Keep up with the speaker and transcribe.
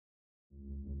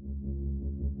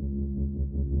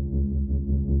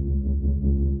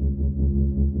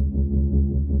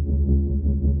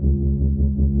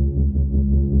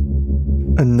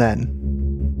And then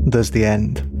there's the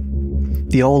end.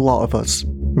 The whole lot of us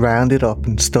rounded up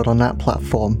and stood on that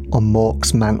platform on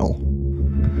Mork's mantle.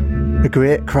 A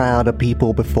great crowd of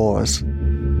people before us.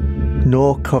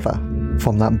 No cover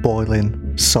from that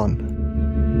boiling sun.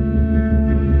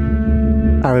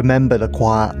 I remember the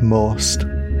quiet most,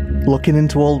 looking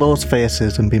into all those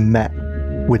faces and being met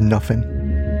with nothing.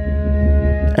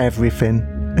 Everything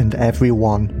and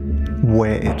everyone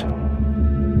waited.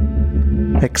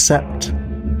 Except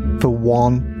for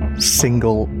one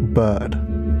single bird.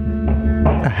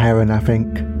 A heron, I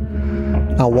think.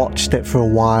 I watched it for a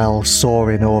while,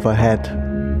 soaring overhead.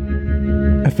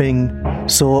 A thing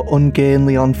so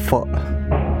ungainly on foot,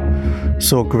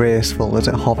 so graceful as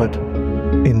it hovered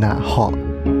in that hot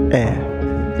air.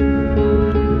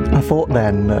 I thought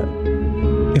then that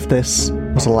if this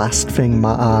was the last thing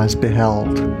my eyes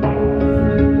beheld,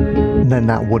 then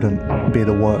that wouldn't be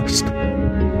the worst.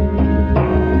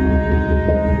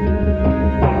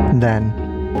 Then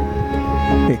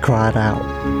it cried out,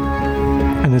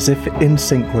 and as if in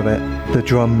sync with it, the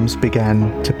drums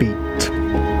began to beat,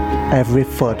 every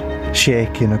thud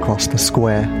shaking across the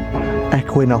square,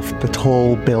 echoing off the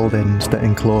tall buildings that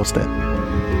enclosed it.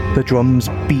 The drums'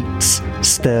 beats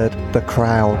stirred the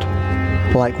crowd.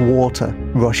 Like water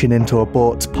rushing into a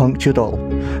boat's punctured hull,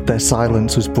 their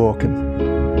silence was broken.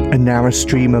 A narrow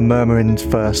stream of murmurings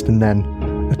first, and then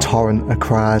a torrent of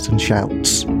cries and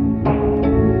shouts.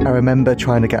 I remember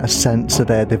trying to get a sense of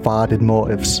their divided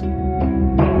motives.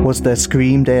 Was their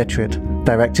screamed hatred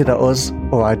directed at us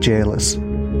or our jailers?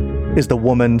 Is the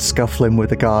woman scuffling with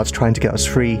the guards trying to get us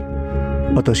free,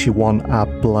 or does she want our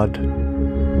blood?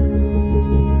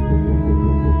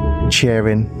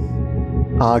 Cheering,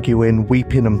 arguing,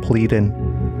 weeping and pleading.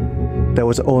 There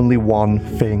was only one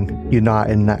thing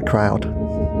uniting that crowd.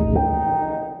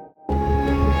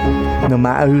 No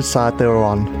matter whose side they were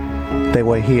on, they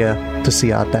were here to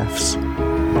see our deaths,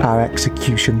 our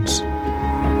executions.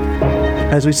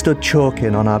 As we stood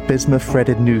choking on our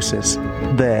bismuth-threaded nooses,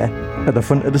 there, at the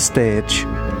front of the stage,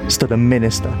 stood a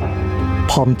minister,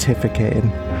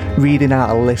 pontificating, reading out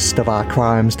a list of our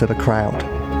crimes to the crowd.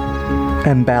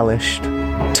 Embellished,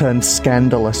 turned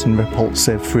scandalous and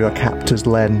repulsive through a captor's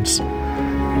lens.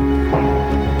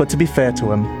 But to be fair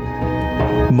to him,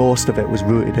 most of it was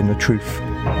rooted in the truth.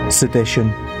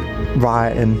 Sedition,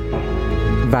 rioting,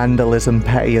 vandalism,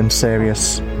 petty and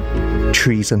serious,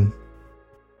 treason.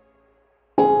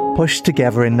 Pushed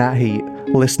together in that heat,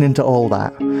 listening to all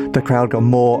that, the crowd got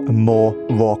more and more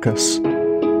raucous.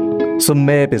 Some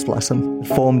maybes, bless them,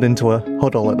 formed into a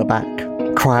huddle at the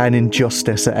back, crying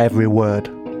injustice at every word.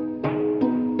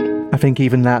 I think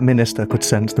even that minister could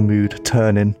sense the mood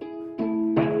turning.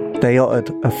 They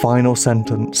uttered a final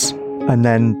sentence, and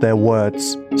then their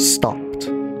words stopped.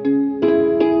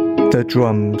 The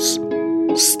drums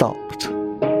stopped.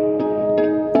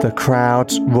 The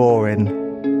crowd's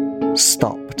roaring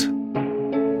stopped.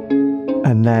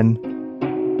 And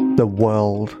then the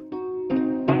world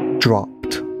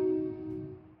dropped.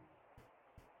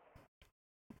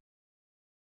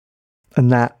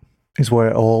 And that is where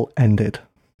it all ended.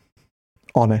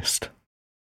 Honest.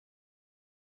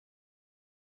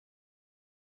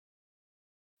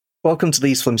 Welcome to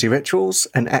These Flimsy Rituals,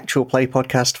 an actual play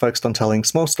podcast focused on telling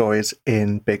small stories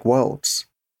in big worlds.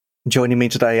 Joining me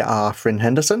today are Thrin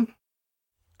Henderson.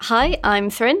 Hi,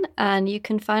 I'm Thrin, and you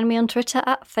can find me on Twitter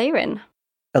at Thayrin.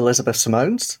 Elizabeth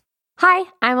Simones. Hi,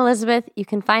 I'm Elizabeth. You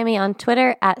can find me on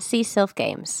Twitter at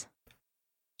CSilfGames.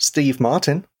 Steve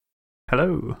Martin.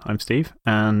 Hello, I'm Steve,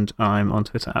 and I'm on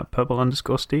Twitter at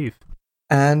purple_Steve.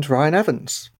 And Ryan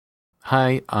Evans.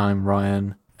 Hi, I'm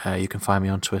Ryan. You can find me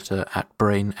on Twitter at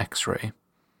BrainXray.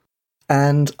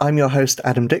 And I'm your host,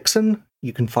 Adam Dixon.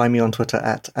 You can find me on Twitter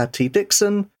at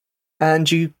 @TDixon.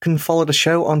 And you can follow the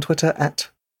show on Twitter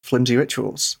at Flimsy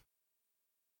Rituals.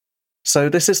 So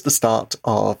this is the start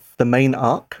of the main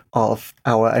arc of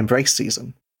our Embrace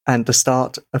season, and the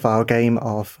start of our game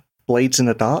of Blades in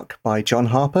the Dark by John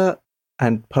Harper,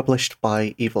 and published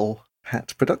by Evil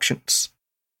Hat Productions.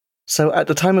 So at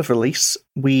the time of release,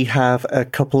 we have a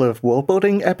couple of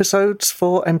world-building episodes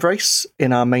for Embrace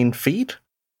in our main feed,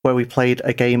 where we played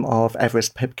a game of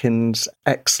Everest Pipkin's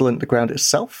Excellent The Ground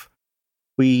Itself.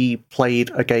 We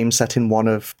played a game set in one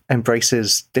of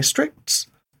Embrace's districts,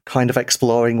 kind of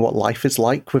exploring what life is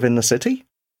like within the city.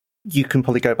 You can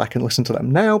probably go back and listen to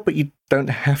them now, but you don't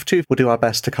have to. We'll do our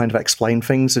best to kind of explain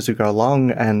things as we go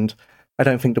along, and I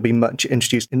don't think there'll be much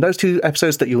introduced in those two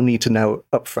episodes that you'll need to know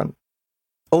up front.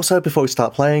 Also, before we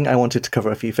start playing, I wanted to cover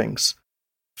a few things.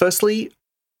 Firstly,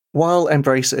 while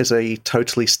Embrace is a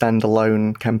totally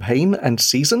standalone campaign and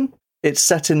season, it's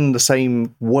set in the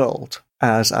same world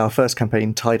as our first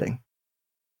campaign, Tiding.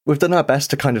 We've done our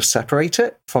best to kind of separate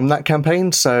it from that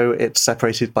campaign, so it's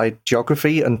separated by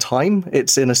geography and time.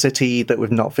 It's in a city that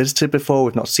we've not visited before,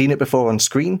 we've not seen it before on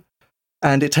screen,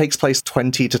 and it takes place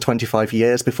 20 to 25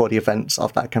 years before the events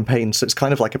of that campaign, so it's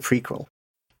kind of like a prequel.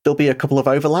 There'll be a couple of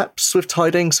overlaps with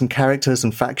Tiding, some characters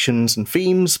and factions and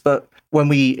themes, but when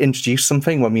we introduce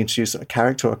something, when we introduce a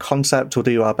character or a concept, we'll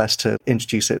do our best to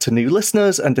introduce it to new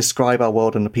listeners and describe our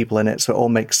world and the people in it so it all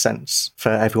makes sense for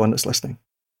everyone that's listening.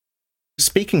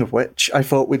 Speaking of which, I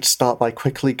thought we'd start by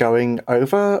quickly going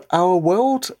over our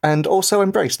world and also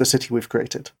embrace the city we've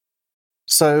created.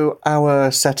 So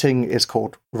our setting is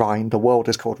called Rhine, the world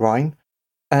is called Rhine,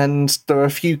 and there are a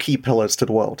few key pillars to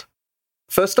the world.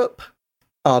 First up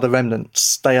are the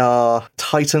remnants. They are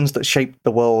titans that shape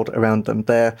the world around them.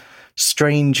 They're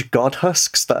strange god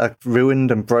husks that are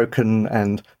ruined and broken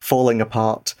and falling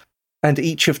apart, and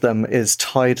each of them is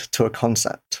tied to a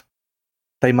concept.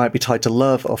 They might be tied to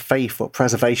love or faith or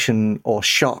preservation or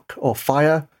shock or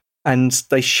fire, and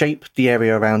they shape the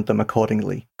area around them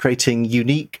accordingly, creating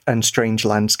unique and strange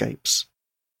landscapes.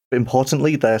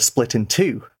 Importantly, they're split in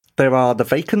two. There are the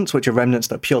vacants, which are remnants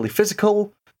that are purely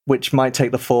physical, which might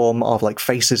take the form of like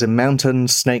faces in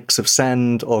mountains, snakes of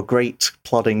sand, or great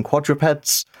plodding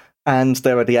quadrupeds, and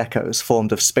there are the echoes,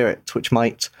 formed of spirit, which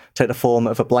might take the form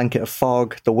of a blanket of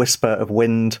fog, the whisper of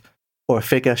wind, or a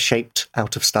figure shaped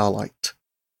out of starlight.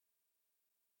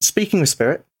 Speaking of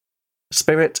spirit,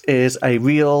 spirit is a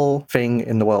real thing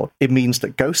in the world. It means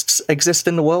that ghosts exist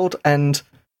in the world, and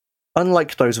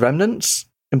unlike those remnants,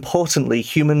 importantly,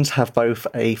 humans have both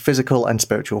a physical and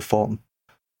spiritual form.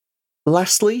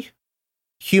 Lastly,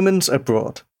 humans are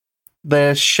broad.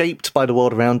 They're shaped by the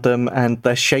world around them, and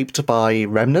they're shaped by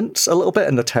remnants a little bit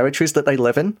and the territories that they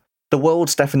live in. The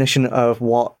world's definition of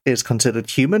what is considered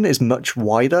human is much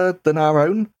wider than our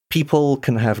own. People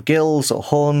can have gills or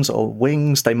horns or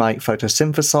wings, they might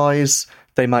photosynthesize,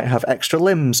 they might have extra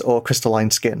limbs or crystalline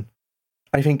skin.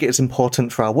 I think it's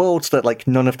important for our world that like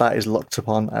none of that is looked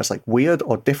upon as like weird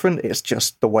or different, it's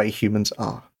just the way humans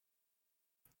are.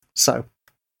 So,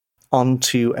 on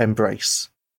to Embrace.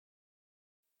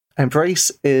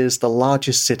 Embrace is the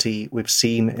largest city we've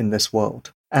seen in this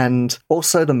world, and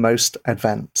also the most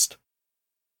advanced.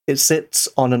 It sits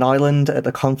on an island at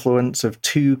the confluence of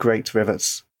two great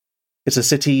rivers. It's a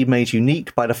city made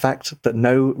unique by the fact that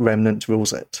no remnant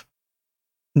rules it.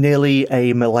 Nearly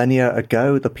a millennia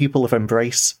ago, the people of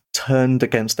Embrace turned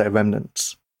against their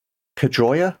remnants.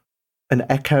 Cadroia, an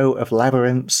echo of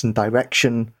labyrinths and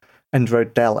direction, and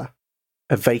Rodella,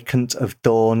 a vacant of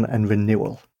dawn and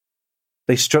renewal.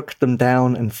 They struck them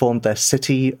down and formed their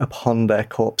city upon their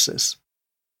corpses.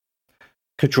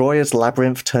 Cadroia's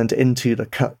labyrinth turned into the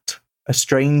Cut, a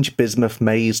strange bismuth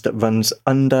maze that runs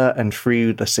under and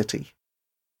through the city.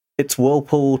 Its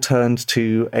whirlpool turned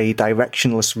to a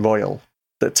directionless royal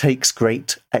that takes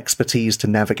great expertise to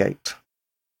navigate.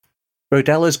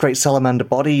 Rodella's great salamander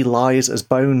body lies as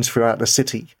bones throughout the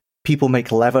city. People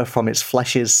make leather from its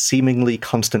flesh's seemingly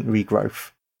constant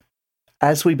regrowth.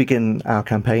 As we begin our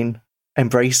campaign,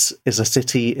 Embrace is a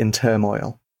city in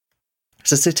turmoil.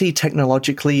 It's a city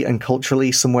technologically and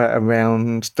culturally somewhere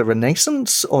around the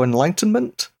Renaissance or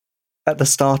Enlightenment, at the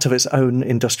start of its own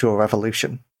industrial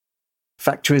revolution.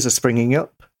 Factories are springing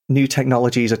up, new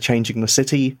technologies are changing the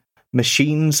city,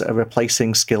 machines are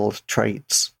replacing skilled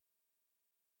trades.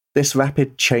 This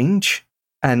rapid change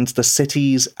and the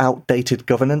city's outdated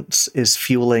governance is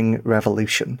fueling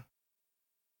revolution.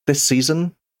 This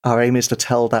season, our aim is to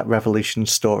tell that revolution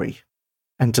story,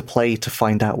 and to play to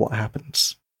find out what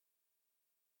happens.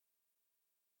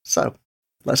 So,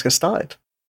 let's get started.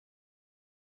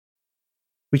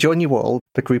 We join you all,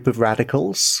 the group of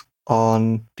radicals,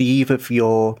 on the eve of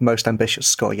your most ambitious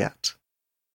score yet.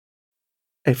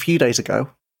 A few days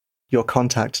ago, your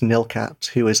contact Nilcat,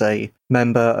 who is a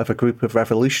member of a group of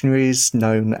revolutionaries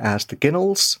known as the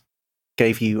Ginnels,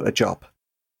 gave you a job.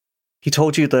 He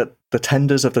told you that the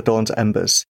Tenders of the Dawn's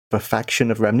Embers, a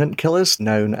faction of remnant killers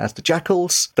known as the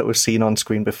Jackals that was seen on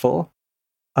screen before,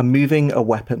 are moving a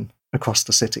weapon across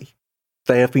the city.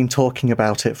 They have been talking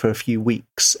about it for a few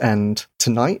weeks, and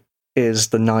tonight is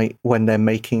the night when they're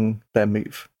making their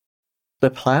move.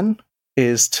 The plan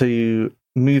is to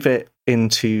move it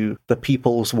into the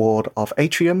People's Ward of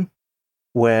Atrium,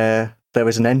 where there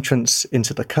is an entrance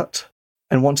into the Cut,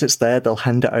 and once it's there, they'll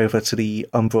hand it over to the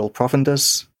Umbral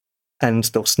Provenders, and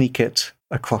they'll sneak it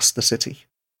across the city.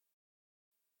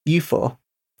 You four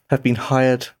have been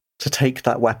hired to take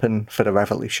that weapon for the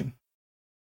revolution.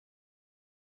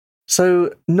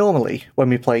 So, normally, when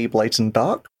we play Blades in the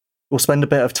Dark, we'll spend a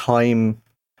bit of time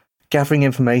gathering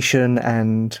information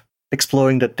and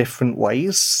exploring the different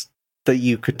ways that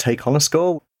you could take on a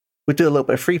score. We'd do a little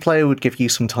bit of free play, would give you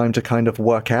some time to kind of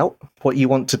work out what you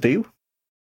want to do.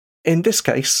 In this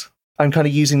case, I'm kind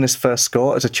of using this first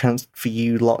score as a chance for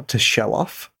you lot to show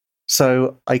off.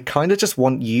 So I kind of just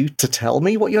want you to tell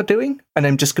me what you're doing, and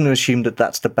I'm just going to assume that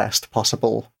that's the best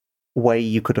possible way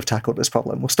you could have tackled this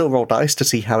problem. We'll still roll dice to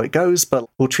see how it goes, but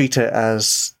we'll treat it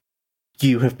as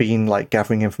you have been like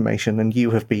gathering information and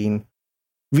you have been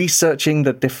researching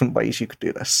the different ways you could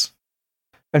do this.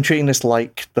 I'm treating this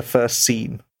like the first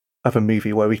scene of a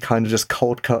movie where we kind of just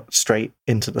cold cut straight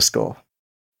into the score.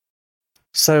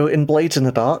 So in Blades in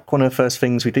the Dark, one of the first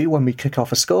things we do when we kick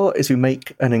off a score is we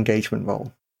make an engagement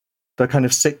roll. There are kind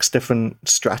of 6 different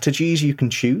strategies you can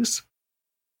choose.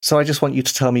 So I just want you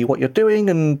to tell me what you're doing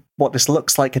and what this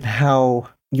looks like and how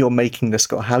you're making this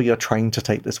score, how you're trying to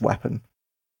take this weapon.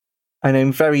 And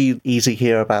I'm very easy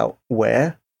here about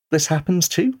where this happens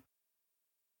to.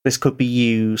 This could be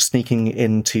you sneaking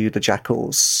into the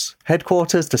Jackal's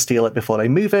headquarters to steal it before they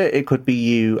move it. It could be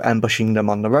you ambushing them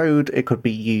on the road. It could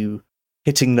be you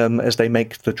hitting them as they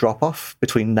make the drop-off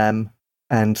between them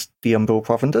and the Umbral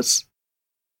Provenders.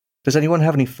 Does anyone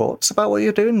have any thoughts about what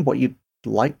you're doing, what you'd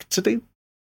like to do?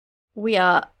 We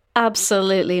are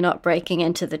absolutely not breaking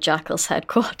into the Jackal's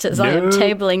headquarters. I am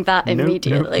tabling that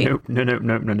immediately.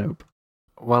 Nope.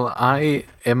 Well, I,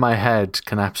 in my head,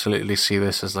 can absolutely see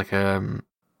this as like a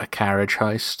carriage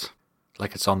heist.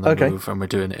 Like it's on the move and we're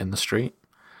doing it in the street.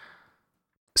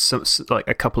 So like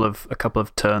a couple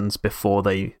of turns before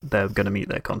they're going to meet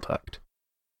their contact.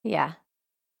 Yeah.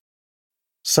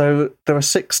 So there are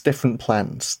 6 different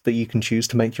plans that you can choose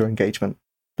to make your engagement.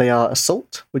 They are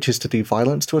assault, which is to do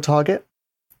violence to a target,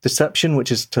 deception,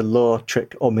 which is to lure,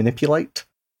 trick, or manipulate,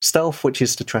 stealth, which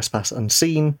is to trespass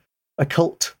unseen,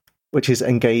 occult, which is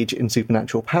engage in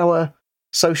supernatural power,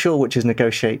 social, which is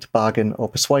negotiate, bargain, or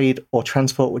persuade, or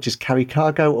transport, which is carry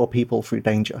cargo or people through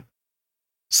danger.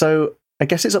 So I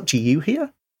guess it's up to you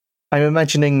here. I'm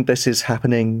imagining this is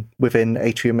happening within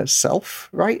Atrium itself,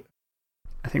 right?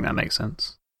 I think that makes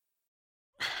sense.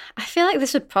 I feel like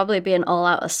this would probably be an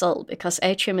all-out assault because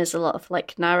Atrium is a lot of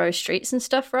like narrow streets and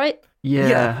stuff, right?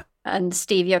 Yeah. And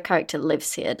Steve, your character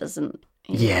lives here, doesn't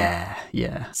he?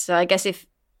 Yeah. So I guess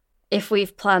if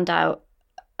we've planned out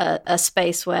a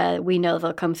space where we know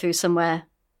they'll come through somewhere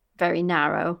very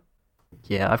narrow.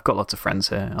 Yeah, I've got lots of friends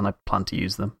here and I plan to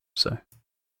use them. So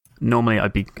normally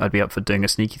I'd be up for doing a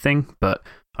sneaky thing, but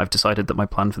I've decided that my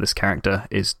plan for this character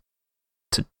is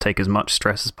to take as much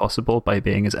stress as possible by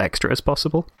being as extra as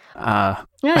possible.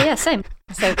 Yeah, same.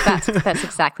 So that's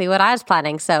exactly what I was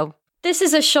planning. So this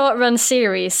is a short-run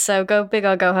series, so go big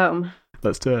or go home.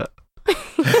 Let's do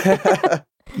it.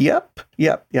 Yep.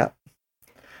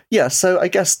 Yeah, so I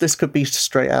guess this could be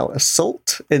straight out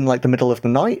assault in like the middle of the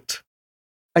night.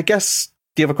 I guess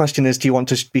the other question is, do you want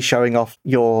to be showing off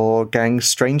your gang's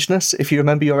strangeness if you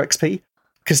remember your XP?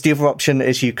 Because the other option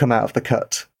is you come out of the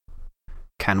cut.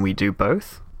 Can we do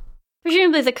both?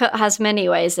 Presumably the cut has many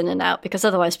ways in and out, because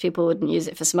otherwise people wouldn't use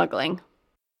it for smuggling.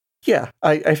 Yeah,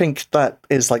 I think that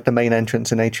is like the main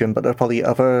entrance in Atrium, but there are probably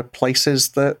other places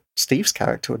that Steve's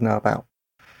character would know about.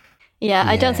 Yeah,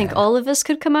 I don't think all of us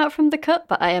could come out from the cut,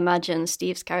 but I imagine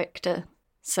Steve's character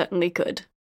certainly could.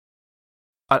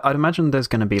 I'd imagine there's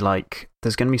going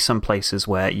to be some places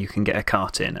where you can get a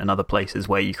cart in, and other places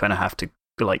where you kind of have to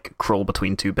like crawl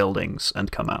between 2 buildings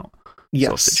and come out. Yes.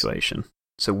 Sort of situation.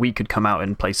 So we could come out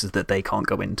in places that they can't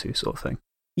go into, sort of thing.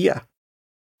 Yeah.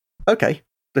 Okay,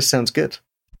 this sounds good.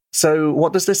 So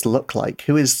what does this look like?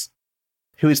 Who is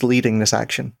leading this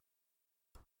action?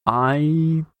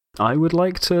 I would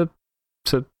like to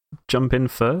jump in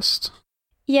first.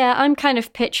 Yeah, I'm kind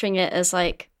of picturing it as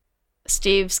like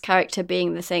Steve's character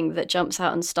being the thing that jumps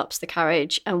out and stops the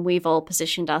carriage, and we've all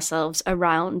positioned ourselves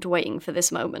around waiting for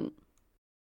this moment.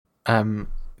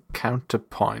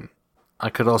 Counterpoint. I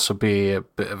could also be a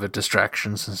bit of a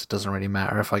distraction since it doesn't really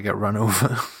matter if I get run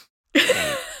over.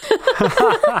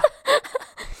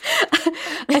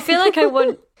 I feel like I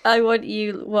want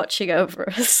you watching over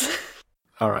us.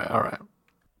 All right.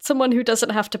 Someone who doesn't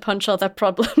have to punch all their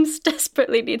problems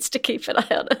desperately needs to keep an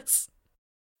eye on us.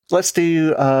 Let's do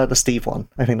the Steve one.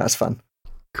 I think that's fun.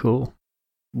 Cool.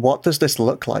 What does this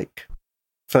look like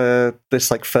for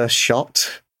this like first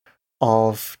shot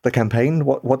of the campaign?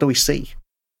 What do we see?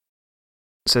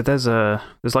 So there's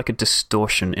like a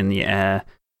distortion in the air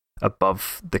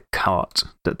above the cart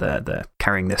that they're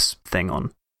carrying this thing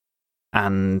on,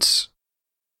 and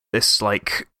this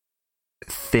like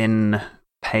thin,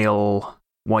 pale,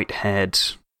 white-haired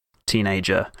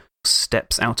teenager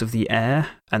steps out of the air,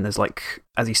 and there's like,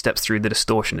 as he steps through the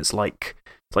distortion, it's like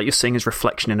It's like you're seeing his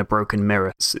reflection in a broken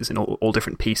mirror. It's in all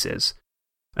different pieces.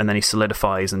 And then he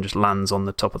solidifies and just lands on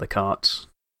the top of the cart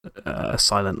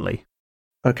silently.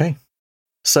 Okay.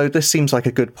 So this seems like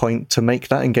a good point to make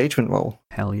that engagement roll.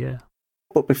 Hell yeah.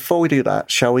 But before we do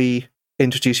that, shall we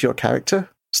introduce your character,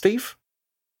 Steve?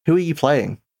 Who are you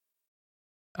playing?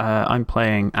 I'm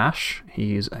playing Ash.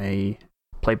 He's a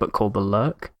playbook called The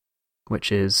Lurk,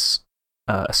 which is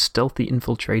a stealthy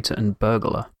infiltrator and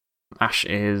burglar. Ash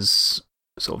is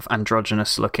sort of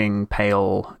androgynous-looking,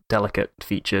 pale,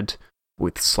 delicate-featured,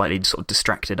 with slightly sort of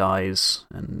distracted eyes,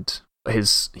 and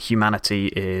his humanity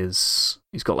is...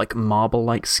 He's got like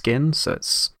marble-like skin, so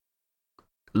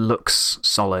looks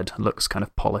solid, looks kind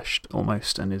of polished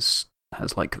almost, and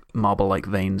has like marble-like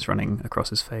veins running across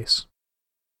his face.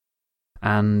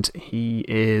 And he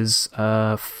is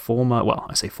a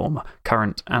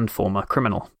current and former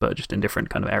criminal, but just in different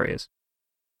kind of areas.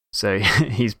 So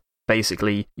he's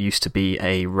basically used to be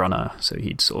a runner, so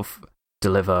he'd sort of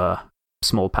deliver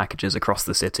small packages across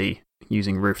the city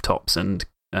using rooftops and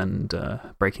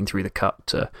breaking through the cut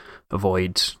to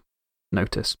avoid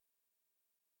notice.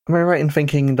 Am I right in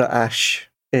thinking that Ash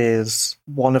is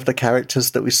one of the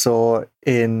characters that we saw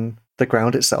in the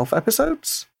Ground Itself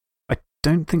episodes? I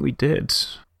don't think we did.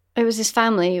 It was his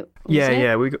family.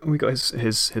 Yeah, we got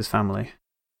his family.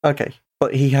 Okay,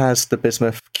 but he has the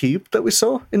bismuth cube that we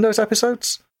saw in those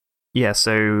episodes? Yeah,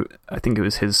 so I think it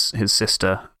was his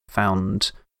sister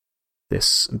found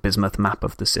this bismuth map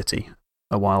of the city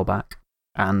a while back,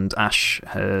 and Ash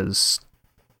has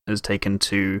taken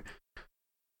to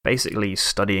basically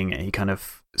studying it. He kind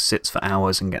of sits for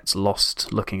hours and gets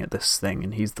lost looking at this thing,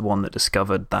 and he's the one that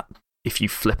discovered that if you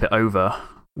flip it over,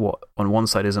 what on one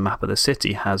side is a map of the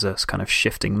city has a kind of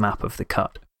shifting map of the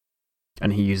cut,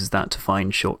 and he uses that to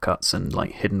find shortcuts and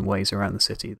like hidden ways around the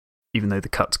city. Even though the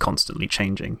cut's constantly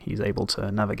changing, he's able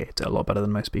to navigate it a lot better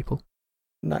than most people.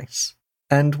 Nice.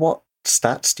 And what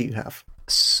stats do you have?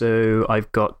 So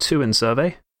I've got 2 in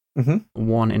survey,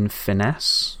 1 in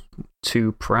finesse,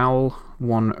 2 prowl,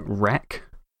 1 wreck,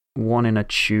 1 in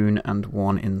attune, and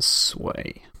 1 in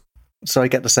sway. So I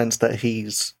get the sense that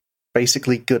he's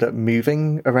basically good at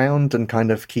moving around and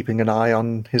kind of keeping an eye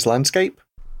on his landscape?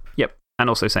 Yep, and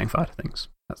also saying fire to things.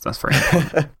 That's very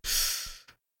important.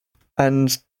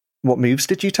 And what moves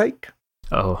did you take?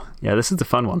 Oh, yeah, this is the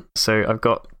fun one. So I've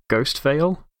got Ghost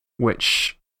Veil,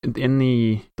 which in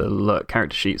the Lurk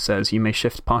character sheet says you may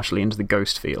shift partially into the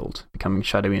ghost field, becoming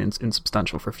shadowy and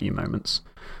insubstantial for a few moments.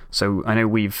 So I know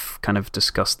we've kind of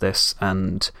discussed this,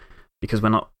 and because we're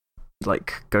not,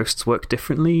 like, ghosts work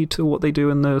differently to what they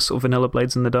do in the sort of vanilla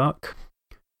Blades in the Dark,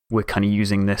 we're kind of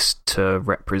using this to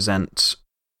represent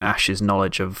Ash's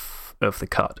knowledge of the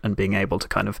cut and being able to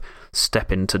kind of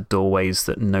step into doorways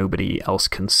that nobody else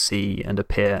can see and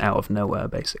appear out of nowhere,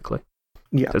 basically.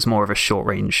 Yeah. So it's more of a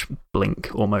short-range blink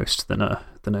almost than a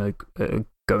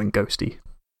going ghosty.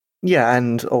 Yeah,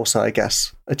 and also, I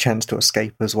guess, a chance to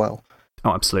escape as well.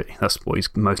 Oh, absolutely. That's what he's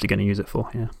mostly going to use it for,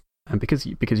 yeah. And because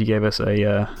you gave us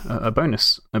a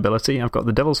bonus ability, I've got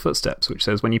the Devil's Footsteps, which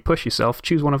says when you push yourself,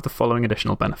 choose one of the following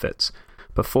additional benefits.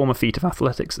 Perform a feat of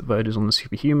athletics that verges on the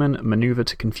superhuman, maneuver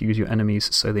to confuse your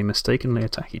enemies so they mistakenly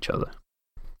attack each other.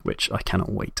 Which I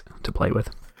cannot wait to play with.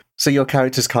 So your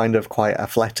character's kind of quite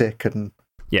athletic and...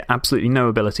 Yeah, absolutely no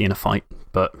ability in a fight,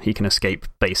 but he can escape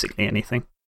basically anything.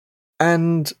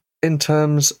 And in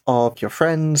terms of your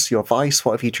friends, your vice,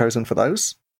 what have you chosen for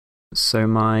those? So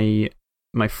my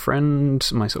friend,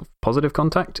 my sort of positive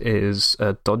contact is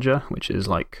a Dodger, which is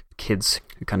like kids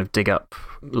who kind of dig up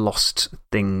lost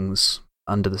things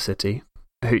under the city.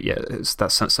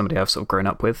 That's somebody I've sort of grown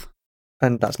up with.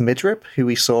 And that's Midrib, who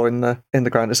we saw in the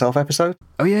Ground Itself episode.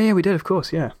 Oh yeah, we did, of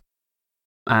course, yeah.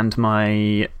 And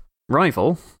my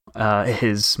rival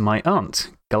is my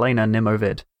aunt, Galena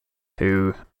Nimovid,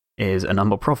 who is an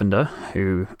Umbral Provender,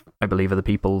 who I believe are the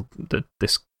people that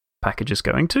this package is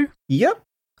going to. Yep.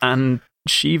 And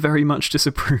she very much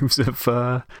disapproves of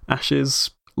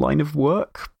Ash's line of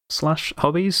work /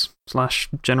 hobbies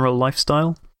 / general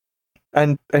lifestyle.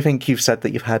 And I think you've said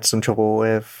that you've had some trouble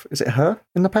with, is it her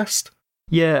in the past?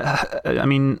 Yeah, I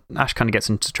mean, Ash kind of gets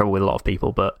into trouble with a lot of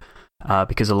people, but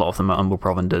because a lot of them are Umbral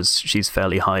Provenders, she's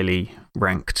fairly highly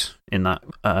ranked in that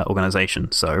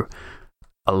organisation, so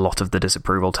a lot of the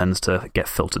disapproval tends to get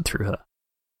filtered through her.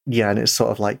 Yeah, and it's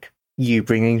sort of like you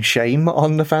bringing shame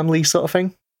on the family sort of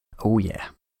thing. Oh, yeah.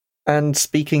 And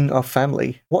speaking of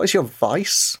family, what is your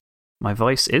vice? My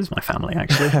vice is my family,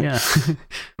 actually, yeah.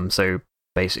 So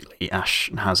basically,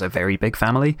 Ash has a very big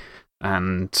family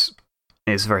and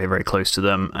is very, very close to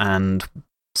them and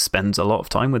spends a lot of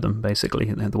time with them, basically.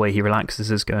 The way he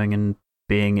relaxes is going and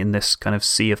being in this kind of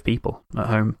sea of people at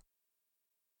home.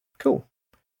 Cool.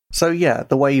 So yeah,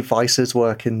 the way vices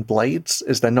work in Blades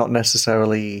is they're not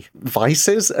necessarily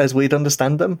vices as we'd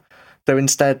understand them. They're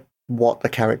instead what the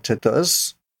character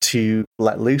does to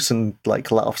let loose and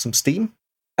like let off some steam.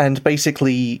 And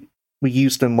basically we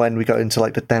use them when we go into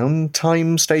like the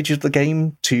downtime stage of the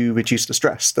game to reduce the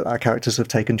stress that our characters have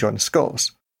taken during the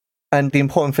scores. And the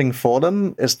important thing for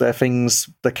them is they're things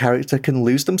the character can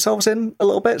lose themselves in a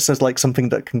little bit. So it's like something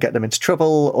that can get them into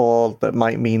trouble, or that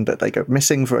might mean that they go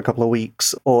missing for a couple of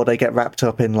weeks, or they get wrapped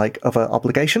up in like other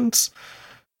obligations.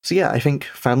 So yeah, I think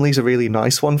family's a really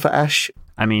nice one for Ash.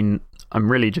 I mean,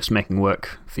 I'm really just making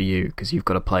work for you because you've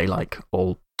got to play like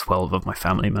all 12 of my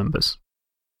family members.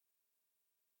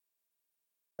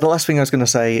 The last thing I was going to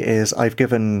say is I've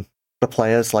given the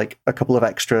players like a couple of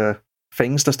extra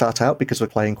things to start out because we're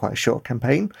playing quite a short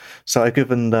campaign. So I've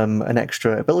given them an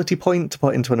extra ability point to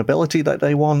put into an ability that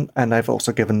they want, and I've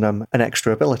also given them an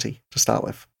extra ability to start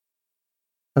with.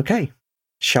 Okay,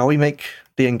 shall we make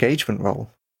the engagement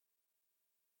roll?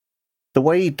 The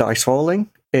way dice rolling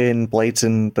in Blades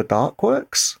in the Dark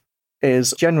works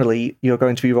is generally you're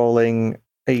going to be rolling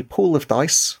a pool of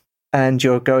dice, and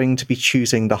you're going to be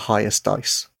choosing the highest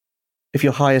dice. If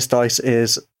your highest dice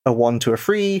is a 1 to a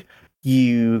 3,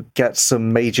 you get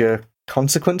some major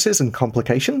consequences and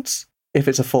complications. If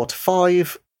it's a 4 to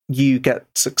 5, you get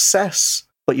success,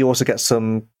 but you also get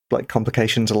some like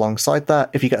complications alongside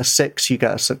that. If you get a 6, you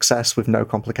get a success with no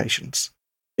complications.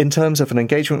 In terms of an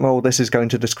engagement roll, this is going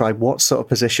to describe what sort of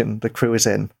position the crew is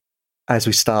in as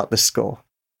we start this score.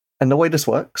 And the way this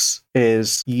works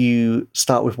is you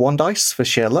start with 1 dice for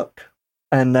sheer luck,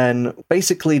 and then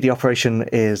basically the operation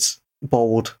is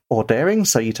bold or daring,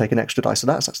 so you take an extra dice of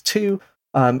that, so that's 2.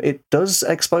 It does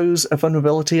expose a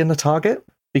vulnerability in the target,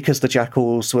 because the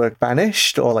Jackals were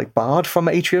banished or like barred from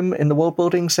Atrium in the world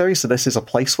building series, so this is a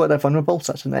place where they're vulnerable,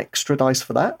 so that's an extra dice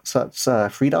for that, so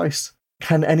that's 3 dice.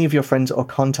 Can any of your friends or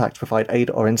contacts provide aid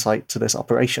or insight to this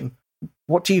operation?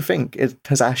 What do you think?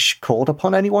 Has Ash called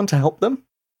upon anyone to help them?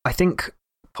 I think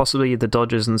possibly the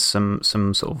Dodgers and some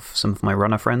of my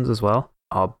runner friends as well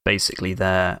are basically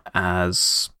there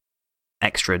as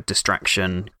extra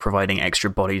distraction, providing extra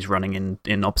bodies running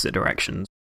in opposite directions.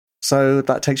 So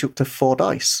that takes you up to 4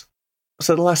 dice.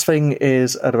 So the last thing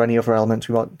is, are there any other elements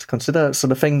we want to consider? So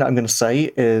the thing that I'm going to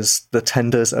say is the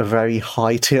Tender's a very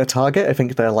high tier target. I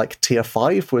think they're like tier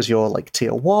 5, whereas you're like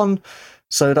tier 1.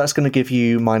 So that's going to give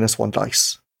you -1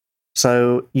 dice.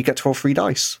 So you get to roll 3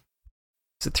 dice.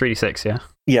 Is it 3d6, yeah?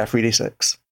 Yeah,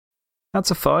 3d6. That's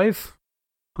a 5.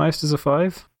 Highest is a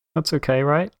 5. That's okay,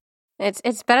 right?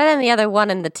 It's better than the other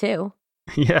 1 and the 2.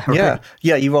 Yeah, right.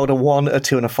 Yeah, you rolled a 1, a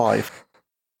 2, and a 5,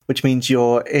 which means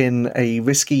you're in a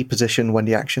risky position when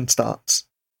the action starts.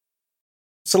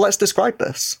 So let's describe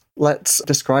this. Let's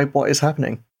describe what is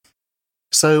happening.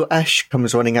 So Ash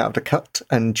comes running out of the cut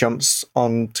and jumps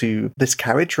onto this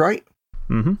carriage, right?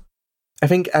 Mm-hmm. I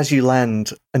think as you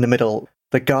land in the middle,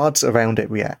 the guards around it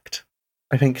react.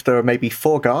 I think there are maybe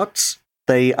 4 guards.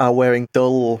 They are wearing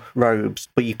dull robes,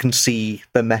 but you can see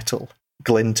the metal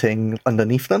glinting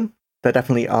underneath them. They're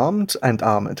definitely armed and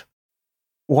armoured.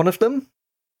 One of them,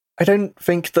 I don't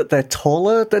think that they're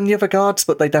taller than the other guards,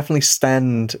 but they definitely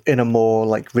stand in a more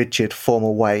like rigid,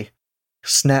 formal way.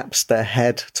 Snaps their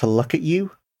head to look at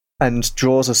you and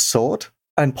draws a sword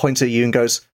and points at you and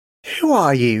goes, "Who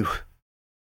are you?"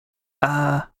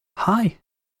 Hi.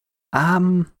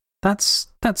 That's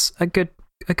a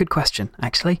good question,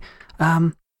 actually.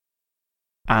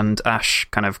 And Ash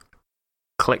kind of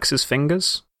clicks his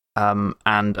fingers,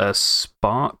 and a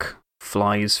spark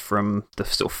flies from the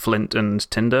sort of flint and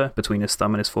tinder between his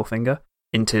thumb and his forefinger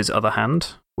into his other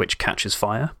hand, which catches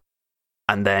fire.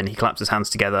 And then he claps his hands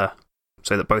together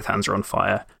so that both hands are on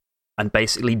fire, and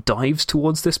basically dives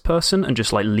towards this person and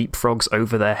just like leapfrogs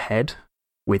over their head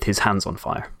with his hands on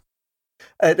fire.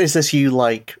 Is this you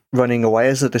like running away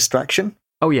as a distraction?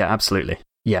 Oh yeah, absolutely.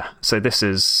 Yeah, so this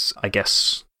is, I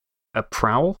guess, a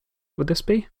prowl, would this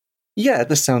be? Yeah,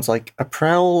 this sounds like a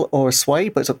prowl or a sway,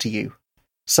 but it's up to you.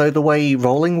 So the way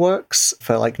rolling works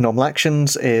for like normal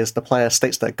actions is the player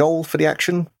states their goal for the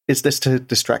action. Is this to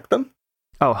distract them?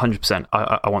 Oh, 100%.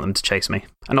 I want them to chase me.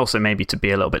 And also maybe to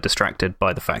be a little bit distracted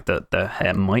by the fact that their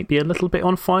hair might be a little bit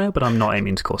on fire, but I'm not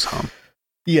aiming to cause harm.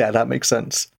 Yeah, that makes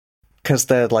sense. Because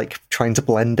they're like trying to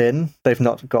blend in. They've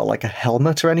not got like a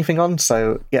helmet or anything on,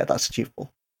 so yeah, that's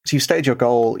achievable. So you stated your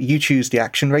goal, you choose the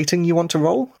action rating you want to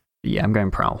roll? Yeah, I'm going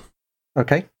prowl.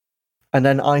 Okay. And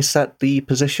then I set the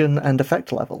position and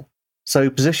effect level.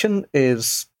 So position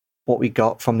is what we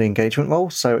got from the engagement roll,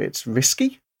 so it's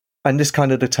risky. And this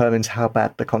kind of determines how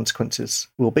bad the consequences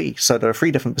will be. So there are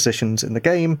 3 different positions in the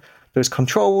game. There's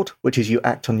controlled, which is you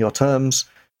act on your terms.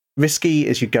 Risky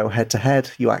is you go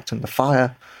head-to-head, you act under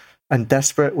fire. And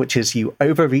desperate, which is you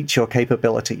overreach your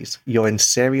capabilities. You're in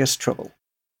serious trouble.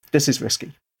 This is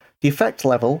risky. The effect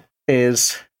level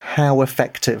is how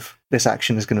effective this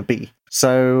action is going to be.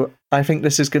 So I think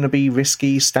this is going to be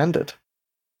risky standard.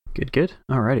 Good.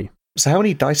 Alrighty. So how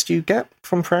many dice do you get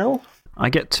from Prowl? I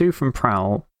get 2 from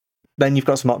Prowl. Then you've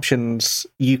got some options.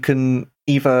 You can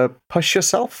either push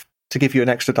yourself to give you an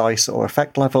extra dice or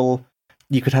effect level.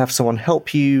 You could have someone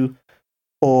help you.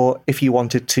 Or if you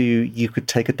wanted to, you could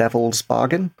take a devil's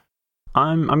bargain.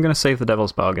 I'm going to save the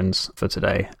devil's bargains for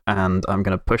today, and I'm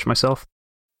going to push myself.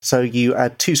 So you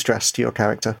add 2 stress to your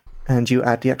character, and you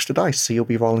add the extra dice, so you'll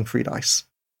be rolling 3 dice.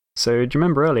 So do you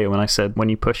remember earlier when I said when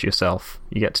you push yourself,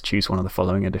 you get to choose one of the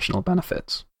following additional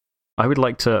benefits? I would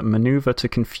like to maneuver to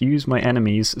confuse my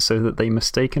enemies so that they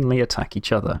mistakenly attack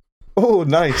each other. Oh,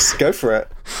 nice. Go for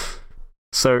it.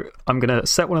 So I'm going to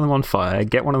set one of them on fire,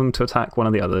 get one of them to attack one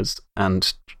of the others,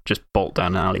 and just bolt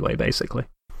down an alleyway, basically.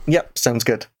 Yep, sounds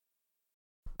good.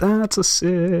 That's a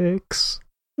 6.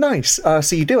 Nice.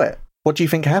 So you do it. What do you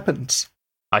think happens?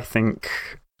 I think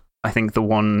the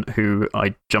one who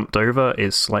I jumped over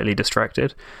is slightly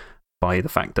distracted by the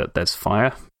fact that there's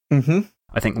fire. Mm-hmm.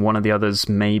 I think one of the others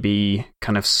maybe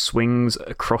kind of swings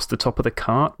across the top of the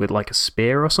cart with like a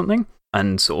spear or something.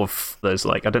 And sort of, there's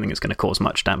like, I don't think it's going to cause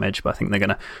much damage, but I think they're going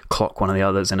to clock one of the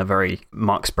others in a very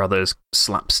Marx Brothers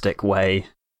slapstick way.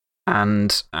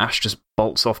 And Ash just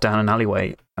bolts off down an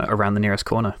alleyway around the nearest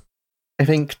corner. I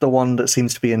think the one that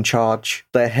seems to be in charge,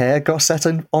 their hair got set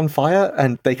on fire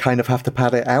and they kind of have to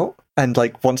pat it out. And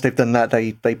like once they've done that,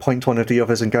 they point to one of the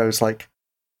others and goes like,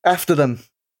 after them.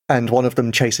 And one of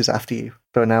them chases after you.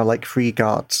 There are now like 3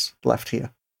 guards left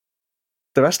here.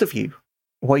 The rest of you,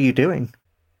 what are you doing?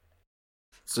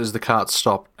 So is the cart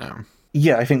stopped now?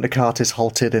 Yeah, I think the cart is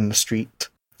halted in the street.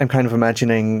 I'm kind of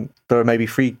imagining there are maybe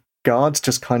 3 guards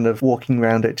just kind of walking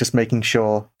around it, just making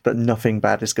sure that nothing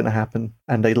bad is going to happen.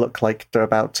 And they look like they're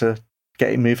about to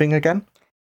get it moving again.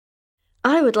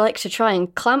 I would like to try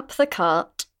and clamp the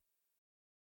cart.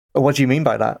 What do you mean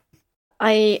by that?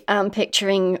 I am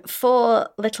picturing 4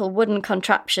 little wooden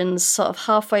contraptions sort of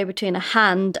halfway between a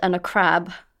hand and a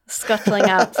crab scuttling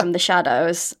out from the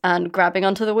shadows and grabbing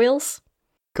onto the wheels.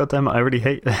 God damn it, I really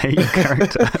hate your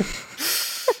character.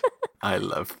 I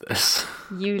love this.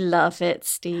 You love it,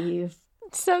 Steve.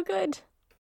 So good.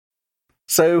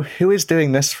 So who is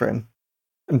doing this for him?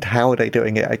 And how are they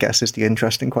doing it, I guess, is the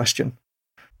interesting question.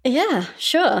 Yeah,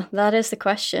 sure. That is the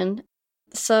question.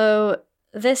 So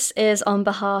this is on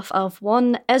behalf of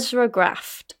one Ezra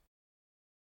Graft.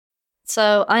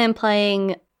 So I am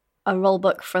playing a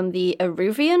rulebook from the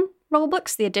Eruvian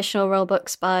rulebooks, the additional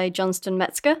rulebooks by Johnston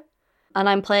Metzger. And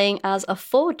I'm playing as a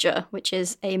forger, which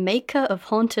is a maker of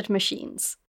haunted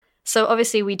machines. So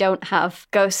obviously we don't have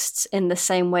ghosts in the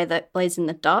same way that Blades in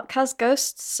the Dark has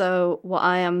ghosts. So what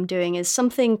I am doing is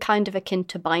something kind of akin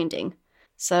to binding.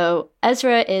 So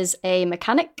Ezra is a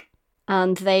mechanic,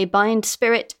 and they bind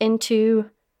spirit into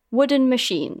wooden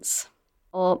machines.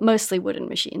 Or mostly wooden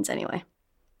machines, anyway.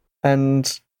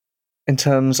 And in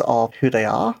terms of who they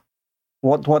are,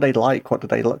 what are they like? What do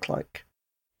they look like?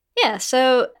 Yeah,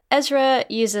 so Ezra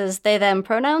uses they-them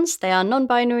pronouns. They are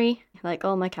non-binary, like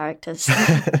all my characters.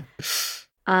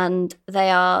 And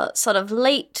they are sort of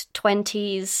late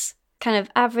 20s, kind of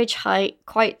average height,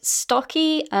 quite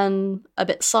stocky and a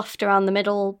bit soft around the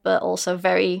middle, but also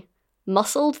very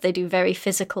muscled. They do very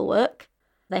physical work.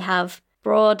 They have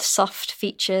broad, soft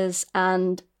features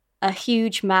and a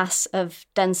huge mass of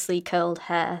densely curled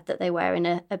hair that they wear in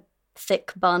a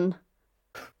thick bun.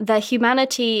 Their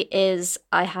humanity is,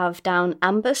 I have down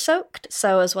amber soaked,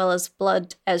 so as well as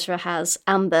blood, Ezra has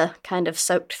amber kind of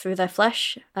soaked through their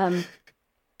flesh,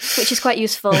 which is quite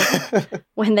useful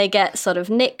when they get sort of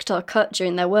nicked or cut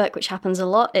during their work, which happens a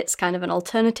lot. It's kind of an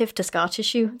alternative to scar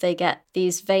tissue. They get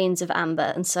these veins of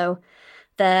amber, and so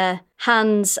their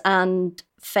hands and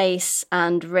face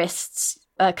and wrists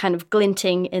are kind of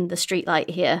glinting in the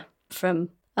streetlight here from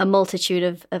a multitude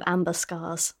of amber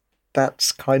scars.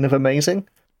 That's kind of amazing.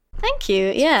 Thank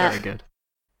you, yeah. Very good.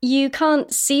 You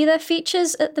can't see their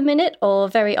features at the minute or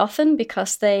very often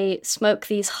because they smoke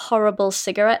these horrible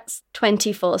cigarettes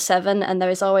 24/7, and there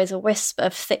is always a wisp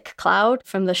of thick cloud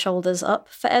from the shoulders up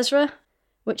for Ezra,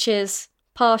 which is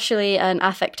partially an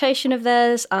affectation of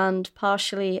theirs and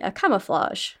partially a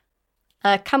camouflage.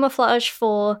 A camouflage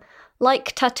for,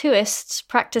 like tattooists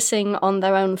practicing on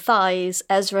their own thighs,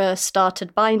 Ezra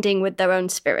started binding with their own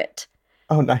spirit.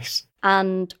 Oh, nice.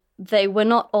 And they were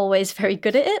not always very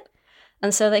good at it.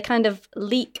 And so they kind of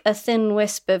leak a thin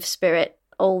wisp of spirit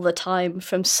all the time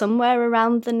from somewhere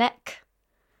around the neck.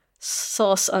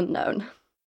 Source unknown.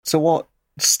 So what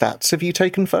stats have you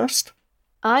taken first?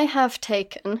 I have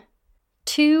taken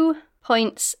 2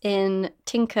 points in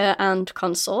Tinker and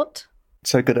Consort.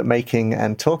 So good at making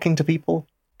and talking to people.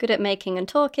 Good at making and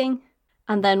talking.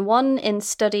 And then 1 in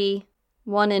Study,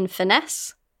 1 in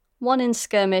Finesse, 1 in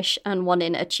Skirmish, and 1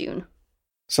 in Attune.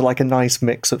 So like a nice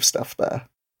mix of stuff there.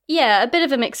 Yeah, a bit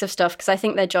of a mix of stuff, because I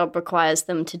think their job requires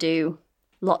them to do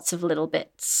lots of little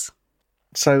bits.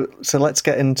 So let's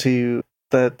get into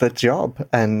the job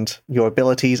and your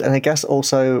abilities. And I guess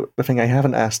also the thing I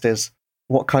haven't asked is,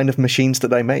 what kind of machines do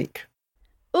they make?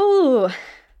 Ooh!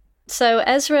 So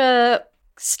Ezra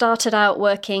started out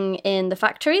working in the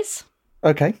factories.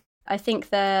 Okay. I think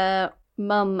their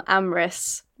mum,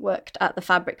 Amris, worked at the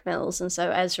fabric mills, and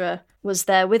so Ezra was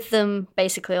there with them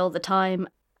basically all the time.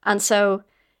 And so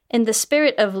in the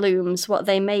spirit of looms, what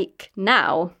they make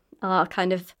now are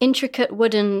kind of intricate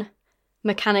wooden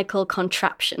mechanical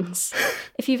contraptions.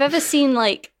 If you've ever seen,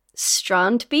 like,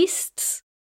 strand beasts,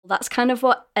 that's kind of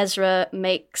what Ezra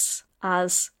makes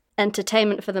as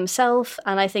entertainment for themselves,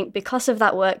 and I think because of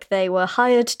that work, they were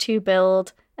hired to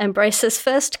build Embracer's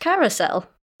first carousel.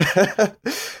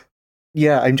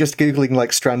 Yeah, I'm just Googling,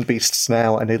 like, strand beasts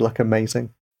now, and they look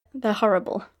amazing. They're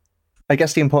horrible. I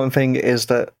guess the important thing is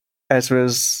that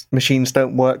Ezra's machines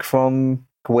don't work from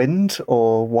wind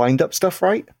or wind-up stuff,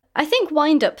 right? I think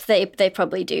wind-up they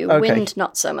probably do. Okay. Wind,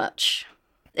 not so much.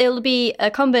 It'll be a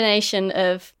combination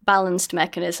of balanced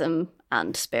mechanism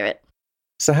and spirit.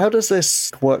 So how does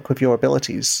this work with your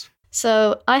abilities?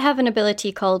 So I have an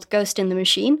ability called Ghost in the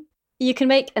Machine. You can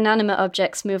make inanimate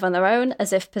objects move on their own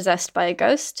as if possessed by a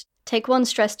ghost. Take 1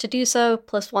 stress to do so,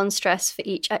 plus 1 stress for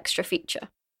each extra feature.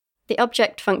 The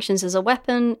object functions as a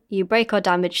weapon. You break or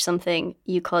damage something.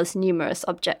 You cause numerous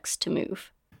objects to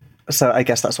move. So I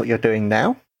guess that's what you're doing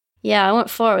now? Yeah, I went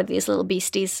forward with these little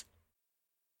beasties.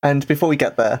 And before we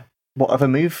get there, what other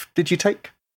move did you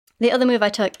take? The other move I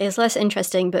took is less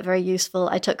interesting but very useful.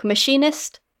 I took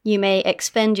Machinist. You may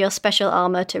expend your special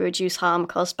armor to reduce harm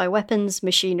caused by weapons,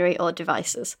 machinery, or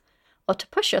devices, or to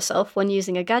push yourself when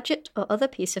using a gadget or other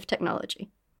piece of technology.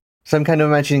 So I'm kind of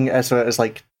imagining Ezra as,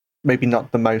 like, maybe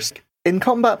not the most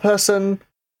in-combat person,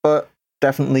 but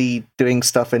definitely doing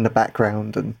stuff in the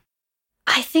background. And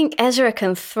I think Ezra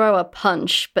can throw a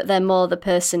punch, but they're more the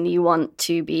person you want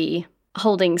to be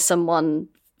holding someone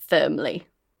firmly,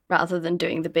 rather than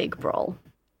doing the big brawl.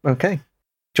 Okay.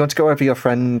 Do you want to go over your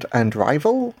friend and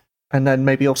rival? And then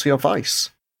maybe also your vice?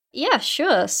 Yeah,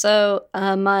 sure. So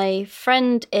my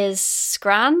friend is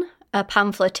Scran, a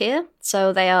pamphleteer.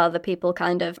 So they are the people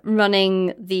kind of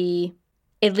running the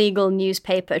illegal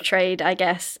newspaper trade, I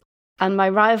guess. And my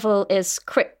rival is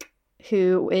Crick,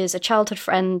 who is a childhood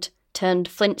friend turned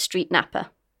Flint Street napper.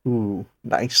 Ooh,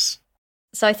 nice.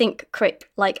 So I think Crick,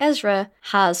 like Ezra,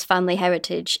 has family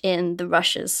heritage in the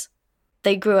Rushes.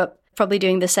 They grew up probably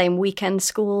doing the same weekend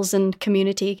schools and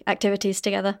community activities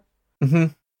together. Mm-hmm.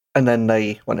 And then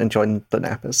they went and joined the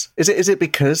Nappers. Is it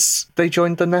because they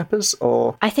joined the Nappers,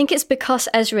 or...? I think it's because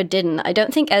Ezra didn't. I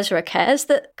don't think Ezra cares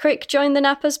that Crick joined the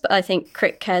Nappers, but I think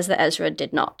Crick cares that Ezra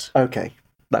did not. Okay,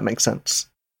 that makes sense.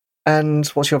 And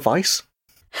what's your vice?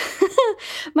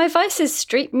 My vice is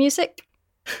street music.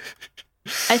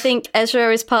 I think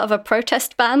Ezra is part of a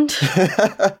protest band.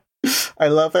 I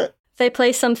love it. They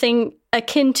play something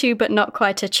akin to, but not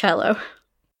quite a cello.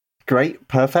 Great,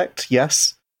 perfect,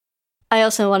 yes. I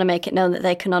also want to make it known that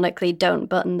they canonically don't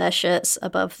button their shirts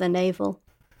above the navel.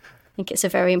 I think it's a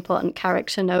very important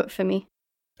character note for me.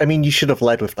 I mean, you should have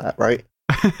led with that, right?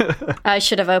 I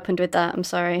should have opened with that, I'm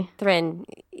sorry. Thrin.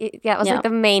 Yeah, it was like the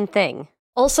main thing.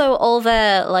 Also, all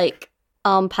their, like,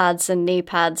 arm pads and knee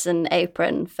pads and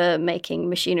apron for making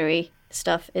machinery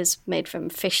stuff is made from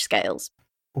fish scales.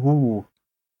 Ooh.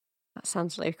 That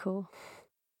sounds really cool.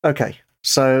 Okay,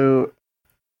 so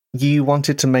you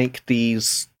wanted to make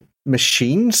these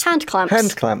machines? Hand clamps.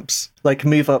 Hand clamps. Like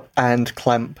move up and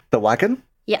clamp the wagon?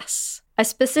 Yes. I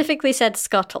specifically said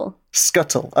scuttle.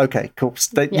 Scuttle. Okay, cool.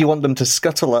 You want them to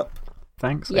scuttle up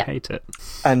Thanks, Yeah. I hate it.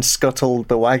 and scuttle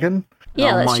the wagon?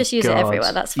 Yeah, Oh let's my just use it God.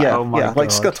 everywhere, that's fine. Yeah, Oh my like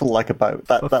God. scuttle like a boat.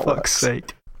 That For that fuck's works.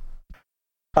 sake.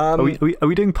 Are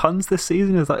we doing puns this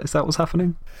season? Is that what's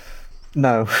happening?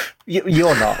 No,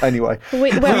 you're not. Anyway, We're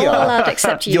We all are. allowed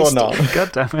except you, you're Steve. not.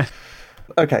 God damn it.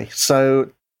 Okay, so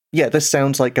yeah, this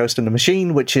sounds like Ghost in the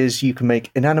Machine, which is you can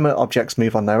make inanimate objects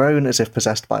move on their own as if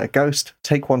possessed by a ghost.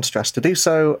 Take 1 stress to do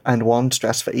so, and 1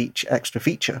 stress for each extra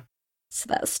feature. So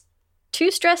that's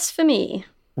 2 stress for me.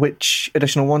 Which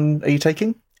additional one are you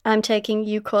taking? I'm taking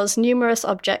you cause numerous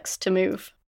objects to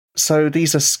move. So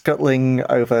these are scuttling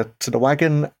over to the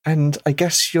wagon, and I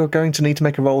guess you're going to need to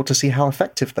make a roll to see how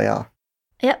effective they are.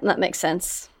 Yep, that makes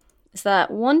sense. Is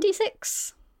that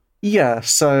 1d6? Yeah,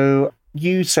 so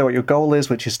you say what your goal is,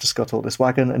 which is to scuttle this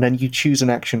wagon, and then you choose an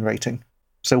action rating.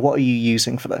 So what are you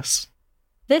using for this?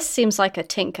 This seems like a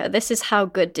tinker. This is how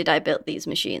good did I build these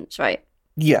machines, right?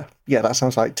 Yeah, that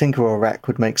sounds like tinker or wreck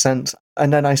would make sense.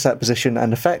 And then I set position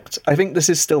and effect. I think this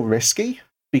is still risky,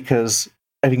 because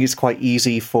I think it's quite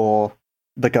easy for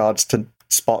the guards to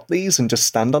spot these and just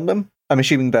stand on them. I'm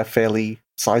assuming they're fairly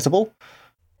sizable.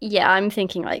 Yeah, I'm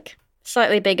thinking like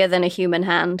slightly bigger than a human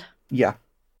hand. Yeah.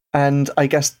 And I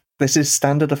guess this is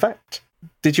standard effect.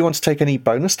 Did you want to take any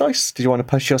bonus dice? Did you want to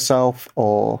push yourself,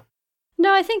 or...?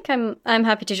 No, I think I'm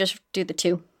happy to just do the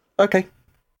 2. Okay.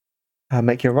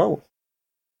 Make your roll.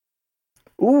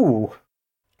 Ooh.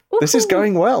 This is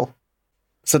going well.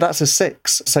 So that's a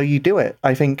 6. So you do it.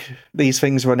 I think these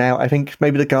things run out. I think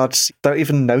maybe the guards don't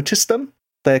even notice them.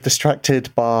 They're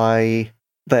distracted by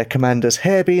their commander's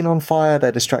hair being on fire.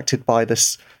 They're distracted by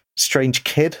this strange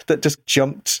kid that just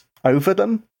jumped over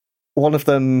them. One of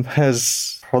them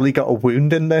has probably got a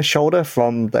wound in their shoulder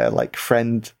from their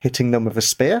friend hitting them with a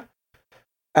spear.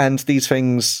 And these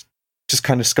things just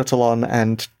kind of scuttle on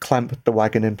and clamp the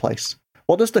wagon in place.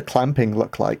 What does the clamping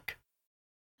look like?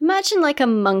 Imagine like a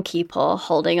monkey paw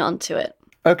holding onto it.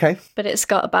 Okay. But it's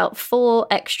got about 4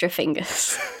 extra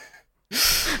fingers.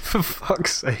 For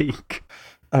fuck's sake.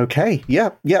 Okay,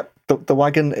 yep. The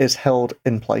wagon is held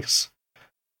in place.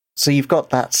 So you've got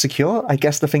that secure. I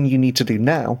guess the thing you need to do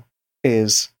now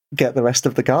is get the rest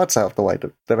of the guards out of the way,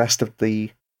 the rest of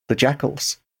the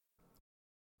jackals.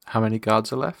 How many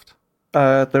guards are left?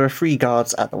 There are 3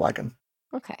 guards at the wagon.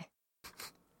 Okay.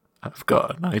 I've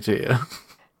got an idea.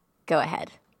 Go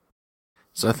ahead.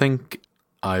 So I think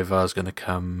Ivar's going to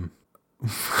come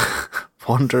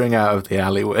wandering out of the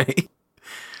alleyway,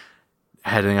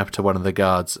 heading up to one of the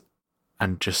guards,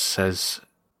 and just says,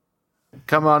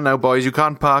 "Come on now, boys, you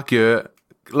can't park here.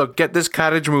 Look, get this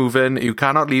carriage moving. You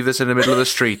cannot leave this in the middle of the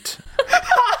street.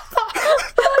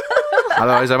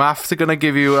 Otherwise, I'm after going to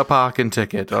give you a parking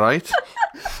ticket, all right?"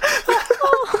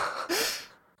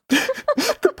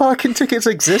 The parking tickets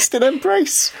exist in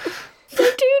Embrace. They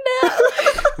do now.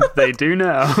 They do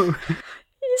now.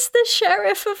 He's the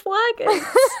sheriff of wagons.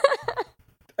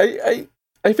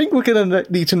 I think we're going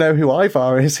to need to know who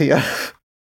Ivar is here.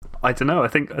 I don't know. I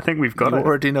think we've got you it.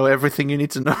 already know everything you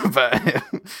need to know about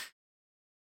him.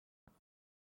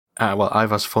 Well,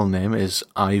 Ivar's full name is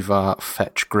Ivar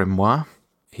Fetch Grimoire.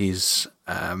 He's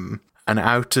an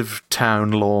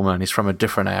out-of-town lawman. He's from a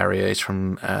different area. He's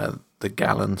from the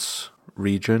Gallants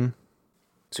region.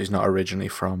 So he's not originally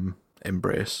from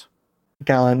Embrace.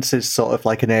 Gallants is sort of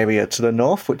like an area to the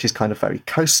north, which is kind of very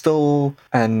coastal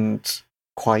and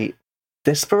quite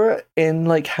disparate in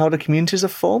how the communities are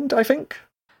formed, I think.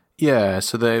 Yeah,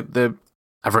 so they're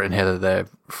I've written here that they're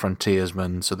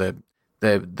frontiersmen, so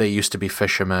they used to be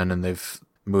fishermen and they've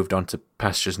moved on to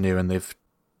pastures new, and they've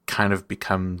kind of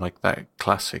become like that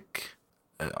classic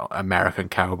American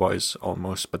cowboys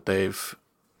almost, but they've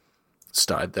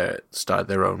started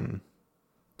their own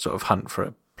sort of hunt for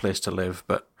a place to live,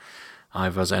 but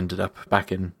Ivar's ended up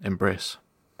back in Embrace.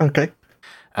 Okay.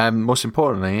 Most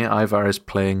importantly, Ivar is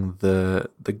playing the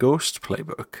Ghost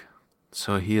playbook,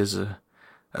 so he is a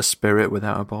spirit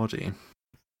without a body.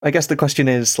 I guess the question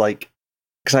is,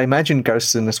 because I imagine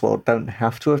ghosts in this world don't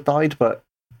have to have died, but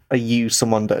are you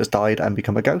someone that has died and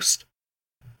become a ghost?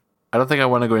 I don't think I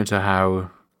want to go into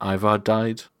how Ivar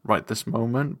died right this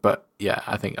moment, but yeah,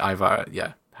 I think Ivar,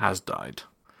 has died.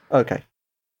 Okay.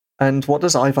 And what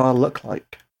does Ivar look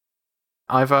like?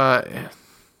 Ivar,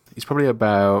 he's probably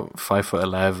about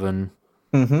 5'11",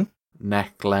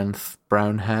 neck length,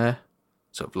 brown hair,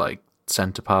 sort of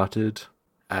center parted,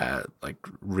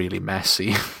 really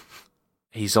messy.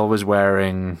 He's always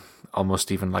wearing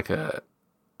almost even a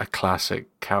classic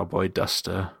cowboy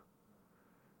duster,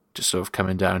 just sort of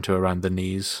coming down to around the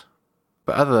knees.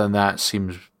 But other than that,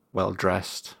 seems well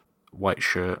dressed, white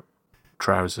shirt,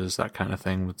 trousers, that kind of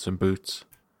thing, with some boots.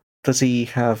 Does he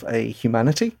have a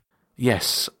humanity?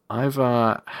 Yes,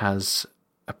 Ivar has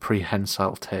a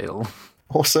prehensile tail.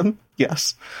 Awesome,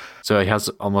 yes. So he has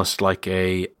almost like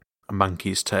a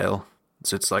monkey's tail.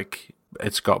 So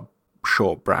it's got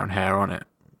short brown hair on it,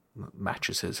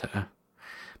 matches his hair.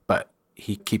 But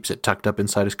he keeps it tucked up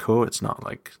inside his coat. It's not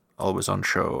always on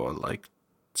show or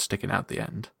sticking out the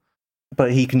end.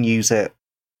 But he can use it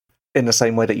in the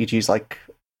same way that you'd use a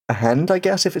hand, I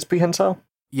guess, if it's prehensile?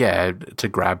 Yeah, to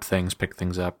grab things, pick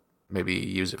things up, maybe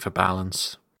use it for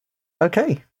balance.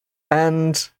 Okay.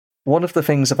 And one of the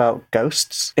things about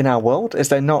ghosts in our world is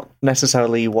they're not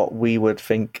necessarily what we would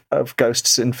think of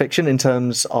ghosts in fiction in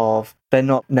terms of they're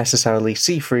not necessarily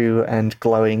see-through and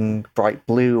glowing bright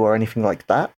blue or anything like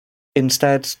that.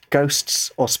 Instead,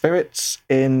 ghosts or spirits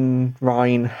in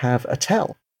Rhine have a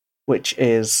tell, which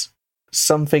is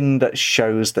something that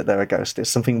shows that they're a ghost. It's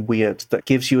something weird that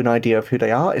gives you an idea of who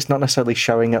they are. It's not necessarily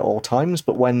showing at all times,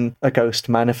 but when a ghost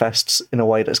manifests in a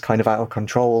way that's kind of out of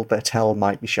control, their tell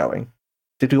might be showing.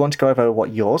 Did we want to go over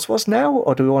what yours was now,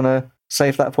 or do we want to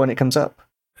save that for when it comes up?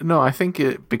 No, I think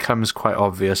it becomes quite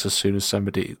obvious as soon as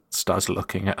somebody starts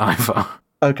looking at Ivar.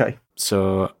 Okay.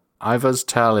 So Ivar's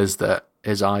tell is that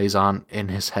his eyes aren't in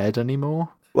his head anymore.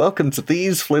 Welcome to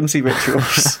these flimsy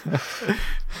rituals.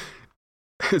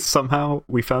 Somehow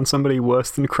we found somebody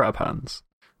worse than Crab Hands.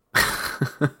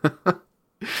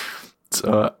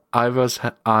 So Ivar's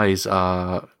eyes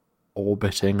are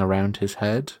orbiting around his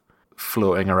head,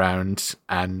 floating around,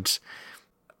 and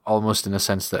almost in a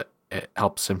sense that it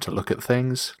helps him to look at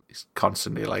things. He's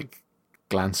constantly like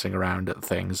glancing around at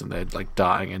things, and they're like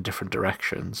darting in different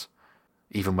directions,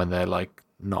 even when they're like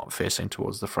not facing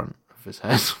towards the front of his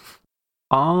head.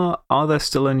 Are there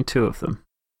still only two of them?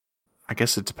 I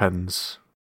guess it depends.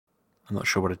 I'm not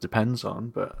sure what it depends on,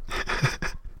 but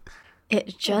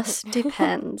It just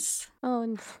depends.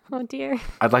 Oh dear.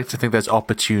 I'd like to think there's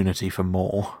opportunity for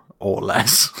more or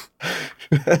less.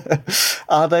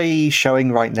 Are they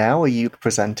showing right now? Are you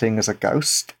presenting as a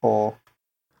ghost, or?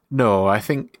 No, I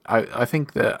think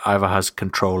that Ivar has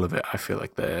control of it. I feel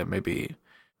like they're maybe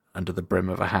under the brim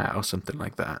of a hat or something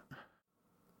like that.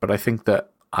 But I think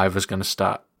that Ivar's going to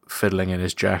start fiddling in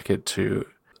his jacket to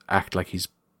act like he's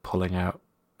pulling out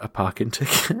a parking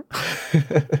ticket.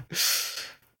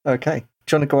 Okay.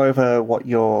 Do you want to go over what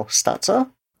your stats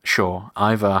are? Sure.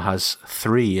 Ivar has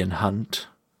 3 in Hunt,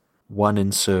 1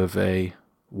 in Survey,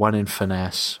 1 in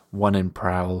Finesse, 1 in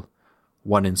Prowl,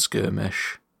 1 in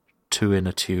Skirmish, 2 in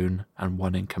Attune, and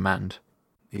 1 in Command.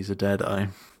 He's a Deadeye.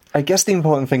 I guess the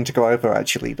important thing to go over,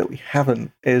 actually, that we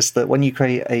haven't, is that when you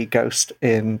create a ghost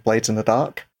in Blades in the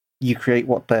Dark, you create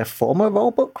what their former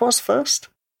rulebook was first.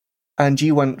 And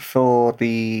you went for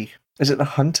the... Is it the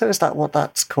Hunter? Is that what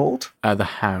that's called? The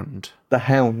Hound. The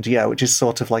Hound, yeah, which is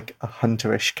sort of like a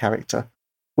hunterish character,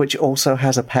 which also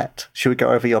has a pet. Should we go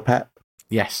over your pet?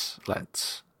 Yes,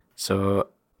 let's. So,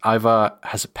 Ivar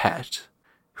has a pet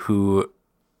who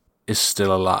is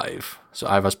still alive. So,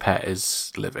 Ivar's pet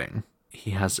is living.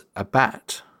 He has a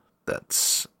bat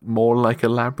that's more like a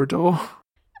Labrador.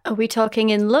 Are we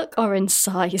talking in look or in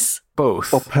size?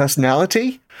 Both. Or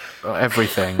personality? Or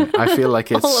everything. I feel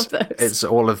like All of those. it's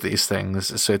all of these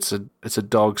things. So it's a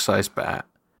dog-sized bat.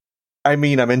 I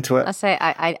mean, I'm into it. I say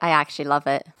I actually love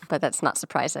it, but that's not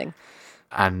surprising.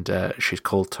 And she's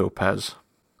called Topaz.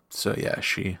 So yeah,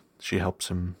 she helps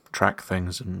him track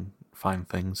things and find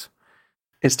things.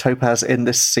 Is Topaz in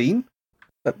this scene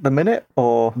at the minute,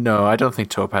 or...? No, I don't think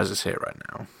Topaz is here right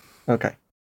now. Okay.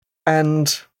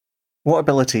 And what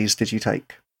abilities did you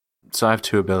take? So I have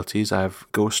 2 abilities. I have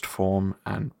Ghost Form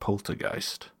and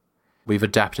Poltergeist. We've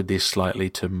adapted these slightly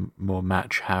to more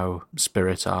match how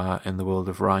spirits are in the world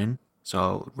of Rhine. So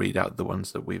I'll read out the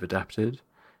ones that we've adapted.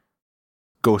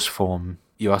 Ghost Form.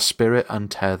 You are spirit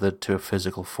untethered to a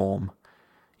physical form.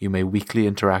 You may weakly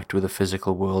interact with the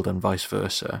physical world and vice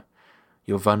versa.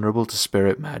 You're vulnerable to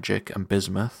spirit magic and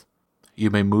bismuth. You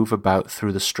may move about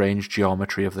through the strange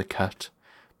geometry of the cut,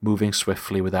 moving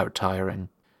swiftly without tiring.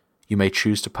 You may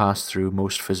choose to pass through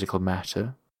most physical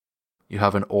matter. You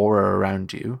have an aura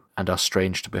around you and are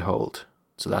strange to behold.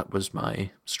 So that was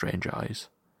my strange eyes.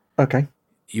 Okay.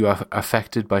 You are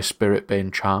affected by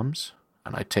spirit-bane charms,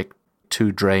 and I take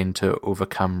 2 drain to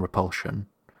overcome repulsion.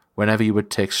 Whenever you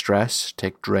would take stress,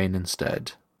 take drain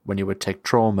instead. When you would take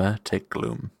trauma, take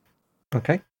gloom.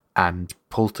 Okay. And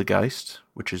Poltergeist,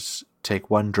 which is take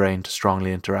 1 drain to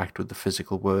strongly interact with the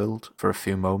physical world for a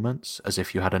few moments, as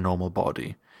if you had a normal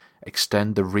body.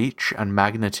 Extend the reach and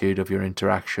magnitude of your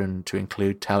interaction to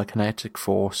include telekinetic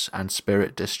force and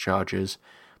spirit discharges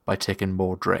by taking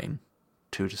more drain,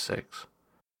 2 to 6.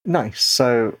 Nice.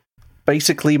 So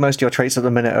basically most of your traits at the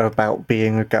minute are about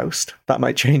being a ghost. That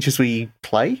might change as we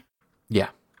play. Yeah.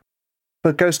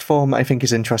 But ghost form, I think,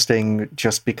 is interesting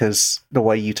just because the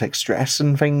way you take stress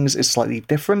and things is slightly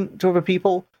different to other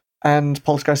people. And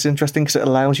Poltergeist is interesting because it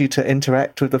allows you to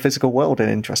interact with the physical world in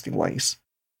interesting ways.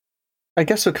 I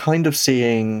guess we're kind of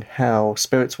seeing how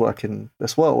spirits work in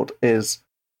this world is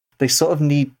they sort of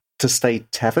need to stay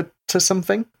tethered to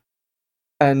something.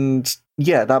 And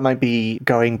yeah, that might be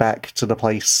going back to the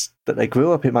place that they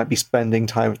grew up. It might be spending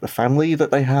time with the family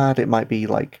that they had. It might be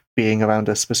like being around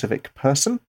a specific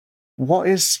person. What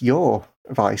is your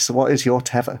Vice? What is your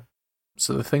tether?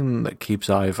 So the thing that keeps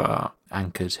Ivar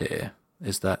anchored here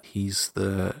is that he's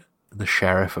the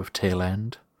sheriff of Tail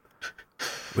End,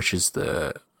 which is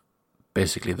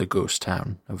basically the ghost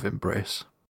town of Embrace.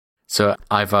 So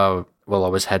Ivar will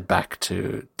always head back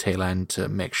to Tail End to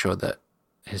make sure that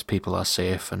his people are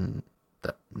safe and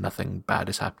that nothing bad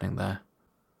is happening there.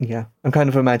 Yeah, I'm kind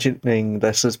of imagining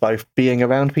this as both being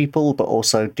around people, but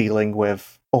also dealing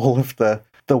with all of the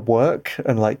work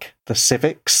and like the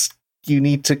civics you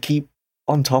need to keep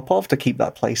on top of to keep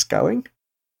that place going.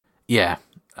 Yeah,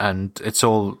 and it's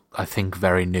all, I think,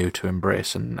 very new to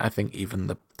Embrace, and I think even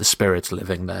the spirits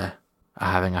living there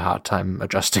are having a hard time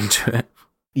adjusting to it.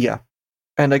 Yeah,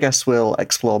 and I guess we'll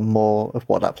explore more of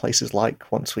what that place is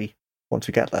like once we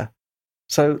get there.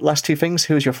 So, last two things,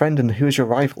 who is your friend and who is your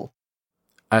rival?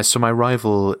 So my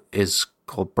rival is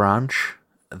called Branch.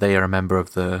 They are a member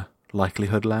of the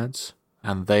Likelihood Lads,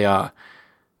 and they are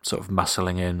sort of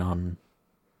muscling in on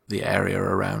the area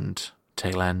around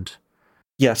Tail End.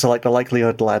 Yeah, so like the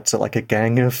Likelihood Lads are like a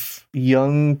gang of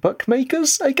young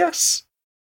bookmakers, I guess?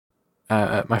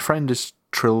 My friend is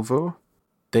Trilvo.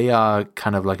 They are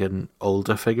kind of like an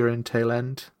older figure in Tail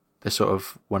End. They're sort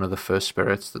of one of the first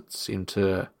spirits that seem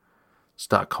to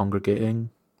start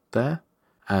congregating there,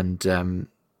 and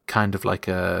kind of like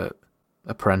a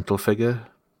parental figure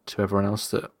to everyone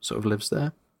else that sort of lives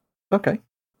there. Okay.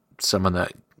 Someone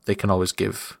that they can always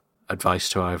give advice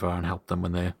to Ivar and help them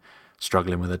when they're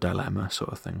struggling with a dilemma,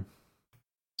 sort of thing.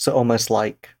 So almost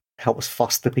like helps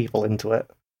foster people into it.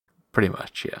 Pretty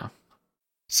much, yeah.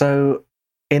 So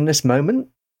in this moment,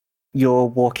 you're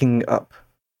walking up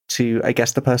to, I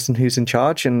guess, the person who's in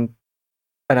charge and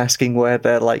asking where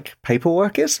their like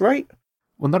paperwork is, right?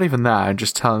 Well, not even that. I'm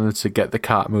just telling them to get the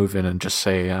cart moving and just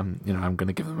say, I'm going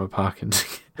to give them a parking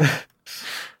ticket.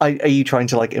 Are you trying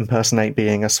to like impersonate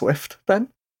being a Swift then?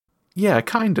 Yeah,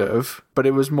 kind of. But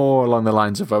it was more along the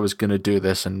lines of I was going to do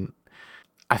this, and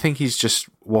I think he's just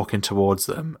walking towards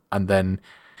them, and then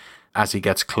as he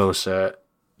gets closer,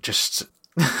 just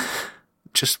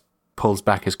pulls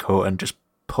back his coat and just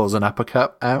pulls an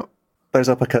uppercut out. Those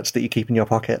uppercuts that you keep in your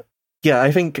pocket. Yeah,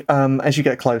 I think as you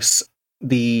get close,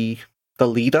 the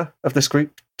leader of this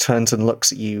group turns and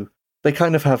looks at you. They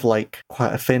kind of have like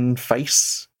quite a thin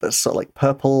face that's sort of like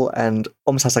purple and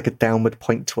almost has like a downward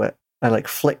point to it, and like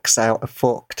flicks out a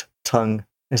forked tongue.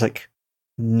 It's like,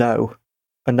 no.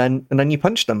 And then you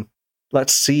punch them.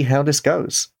 Let's see how this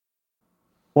goes.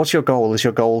 What's your goal? Is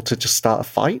your goal to just start a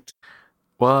fight?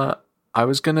 Well, I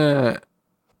was going to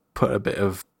put a bit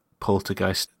of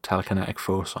poltergeist telekinetic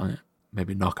force on it.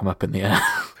 Maybe knock him up in the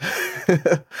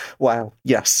air. Wow,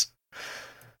 yes.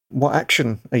 What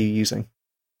action are you using?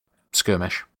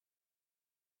 Skirmish.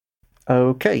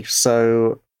 Okay,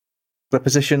 so the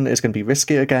position is going to be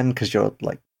risky again because you're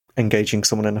like engaging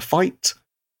someone in a fight,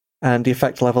 and the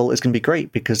effect level is going to be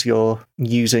great because you're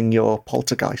using your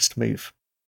poltergeist move.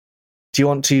 Do you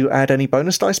want to add any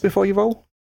bonus dice before you roll?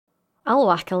 I'll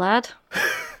whack a lad.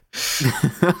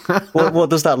 What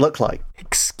does that look like?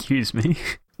 Excuse me.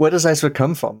 Where does Ezra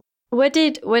come from? Where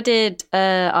did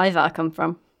Ivar come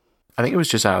from? I think it was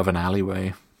just out of an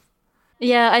alleyway.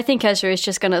 Yeah, I think Ezra is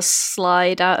just going to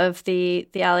slide out of the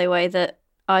alleyway that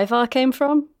Ivar came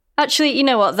from. Actually, you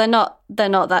know what? They're not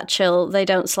that chill. They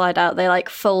don't slide out. They like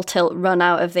full tilt run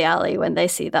out of the alley when they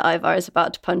see that Ivar is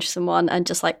about to punch someone and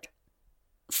just like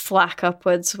thwack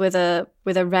upwards with a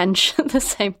wrench at the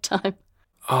same time.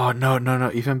 Oh,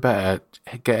 no, even better.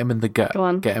 Get him in the gut. Go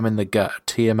on. Get him in the gut.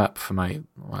 Tee him up for my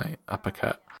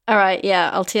uppercut. All right,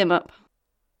 yeah, I'll tee him up.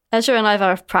 Ezra and Ivar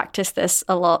have practiced this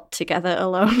a lot together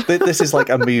alone. This is like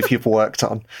a move you've worked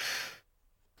on.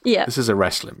 Yeah. This is a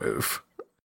wrestling move.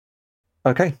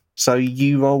 Okay, so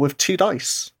you roll with 2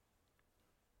 dice.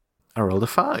 I rolled a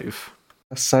 5.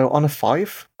 So on a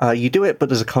 5, you do it, but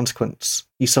there's a consequence.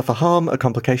 You suffer harm, a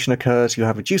complication occurs, you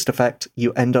have reduced effect,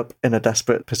 you end up in a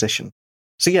desperate position.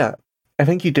 So yeah, I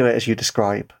think you do it as you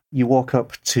describe. You walk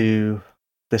up to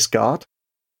this guard.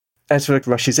 Ezra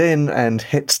rushes in and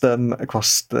hits them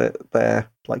across their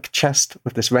like chest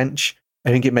with this wrench.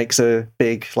 I think it makes a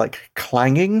big like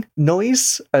clanging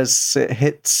noise as it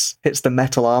hits the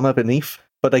metal armor beneath,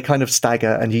 but they kind of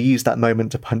stagger and you use that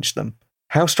moment to punch them.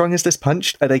 How strong is this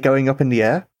punch? Are they going up in the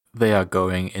air? They are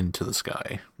going into the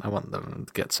sky. I want them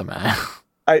to get some air.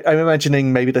 I'm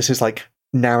imagining maybe this is like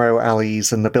narrow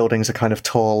alleys and the buildings are kind of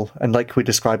tall, and like we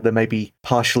described, they're maybe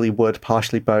partially wood,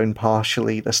 partially bone,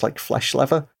 partially this like flesh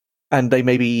leather, and they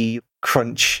maybe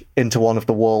crunch into one of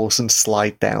the walls and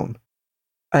slide down.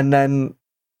 And then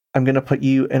I'm going to put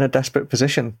you in a desperate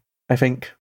position, I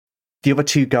think. The other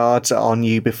 2 guards are on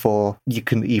you before you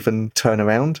can even turn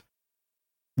around.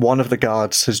 one of the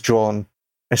guards has drawn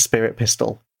a spirit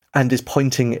pistol and is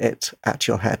pointing it at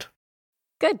your head.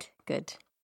 Good.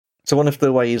 So one of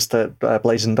the ways that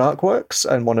Blazing Dark works,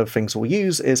 and one of the things we'll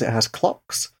use, is it has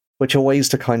clocks, which are ways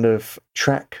to kind of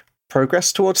track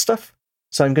progress towards stuff.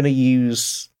 So I'm going to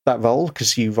use that roll,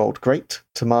 because you rolled great,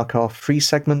 to mark off 3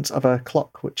 segments of a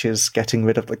clock, which is getting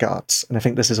rid of the guards. And I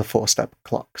think this is a 4-step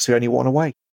clock, so you're only 1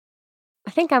 away.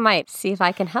 I think I might see if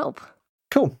I can help.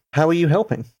 Cool. How are you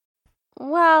helping?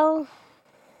 Well,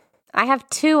 I have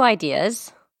 2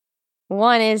 ideas.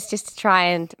 One is just to try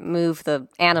and move the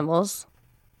animals,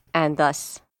 and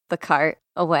thus the cart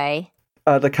away.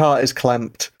 The cart is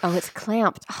clamped. Oh, it's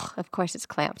clamped. Oh, of course it's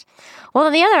clamped. Well,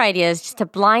 then the other idea is just to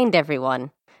blind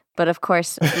everyone. But of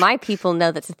course, my people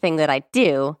know that's a thing that I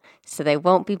do, so they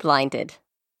won't be blinded.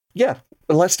 Yeah,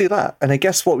 well, let's do that. And I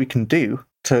guess what we can do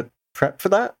to prep for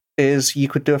that is you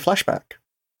could do a flashback.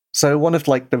 So one of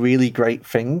the really great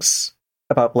things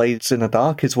about Blades in the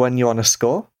Dark is when you're on a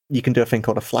score, you can do a thing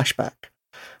called a flashback,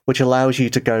 which allows you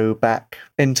to go back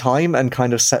in time and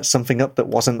kind of set something up that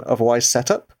wasn't otherwise set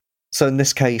up. So in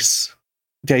this case,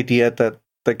 the idea that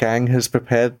the gang has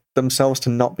prepared themselves to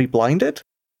not be blinded.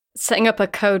 Setting up a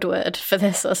code word for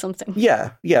this or something.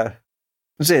 Yeah.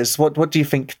 Ziz, what do you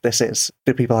think this is?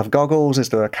 Do people have goggles? Is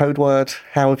there a code word?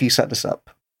 How have you set this up?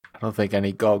 I don't think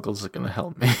any goggles are going to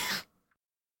help me.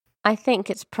 I think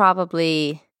it's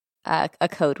probably a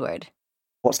code word.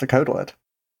 What's the code word?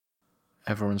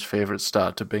 Everyone's favourite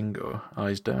start to bingo,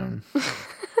 eyes down.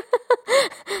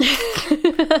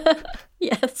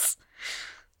 Yes.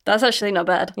 That's actually not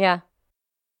bad. Yeah.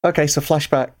 Okay, so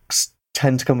flashbacks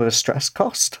tend to come with a stress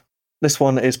cost. This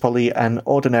one is probably an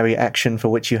ordinary action for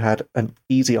which you had an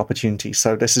easy opportunity,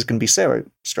 so this is going to be 0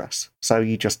 stress. So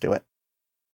you just do it.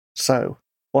 So,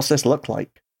 what's this look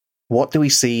like? What do we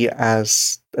see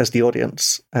as the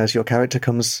audience, as your character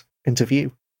comes into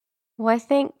view? Well, I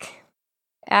think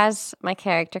as my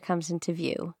character comes into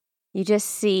view, you just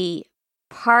see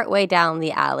partway down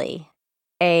the alley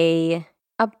a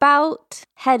about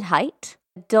head height,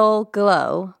 dull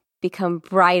glow become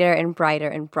brighter and brighter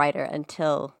and brighter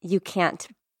until you can't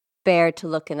bear to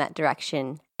look in that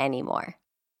direction anymore.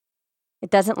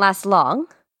 It doesn't last long.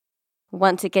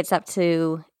 Once it gets up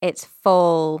to its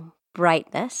full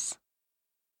brightness,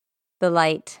 the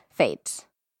light fades.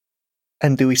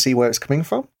 And do we see where it's coming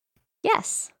from?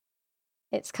 Yes.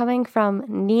 It's coming from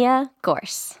Nia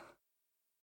Gorse.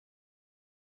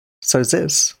 So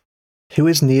Ziz, who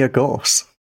is Nia Gorse?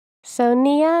 So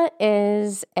Nia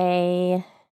is a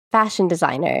fashion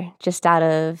designer just out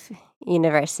of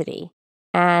university,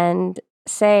 and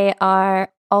Say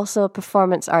are also a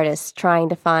performance artist trying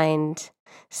to find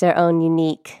their own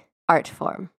unique art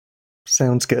form.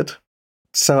 Sounds good.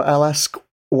 So I'll ask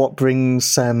what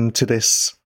brings to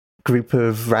this group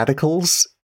of radicals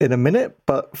in a minute,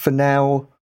 but for now,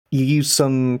 you use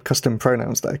some custom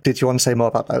pronouns there. Did you want to say more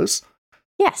about those?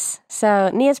 Yes.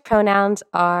 So Nia's pronouns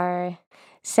are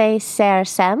Say, Ser,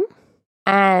 Sem,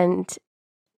 and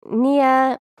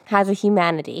Nia has a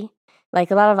humanity,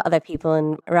 like a lot of other people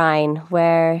in Rhine,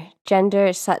 where gender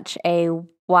is such a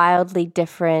wildly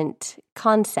different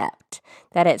concept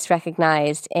that it's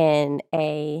recognized in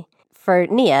for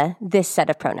Nia, this set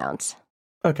of pronouns.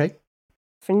 Okay.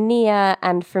 For Nia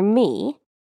and for me,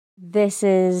 this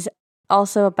is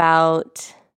also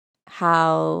about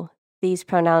how these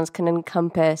pronouns can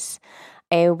encompass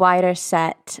a wider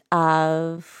set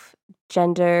of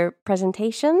gender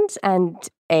presentations and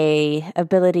a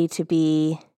ability to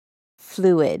be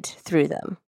fluid through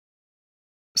them.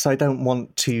 So I don't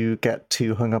want to get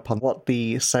too hung up on what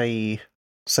the, say,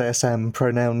 CSM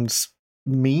pronouns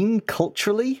mean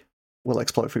culturally. We'll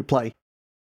explore it through play.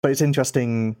 But it's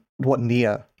interesting what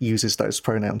Nia uses those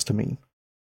pronouns to mean.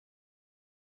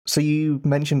 So you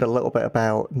mentioned a little bit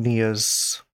about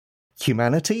Nia's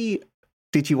humanity.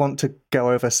 Did you want to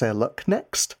go over Say Look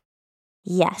next?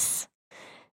 Yes.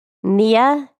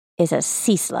 Nia is a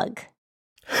sea slug.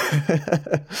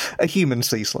 A human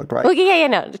sea slug, right? Oh, yeah,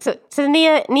 no. So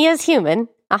Nia's human,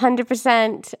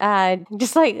 100%,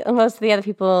 just like most of the other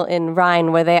people in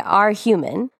Rhine, where they are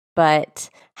human, but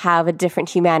have a different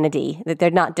humanity, that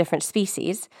they're not different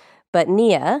species. But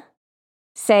Nia,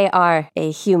 Say are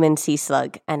a human sea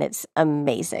slug, and it's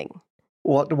amazing.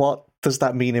 What does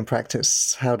that mean in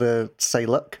practice? How to Say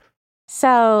look?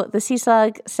 So the sea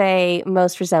slug Say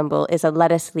most resemble is a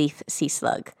lettuce leaf sea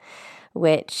slug,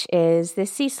 which is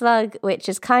this sea slug which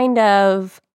is kind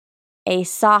of a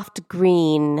soft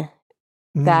green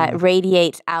that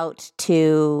radiates out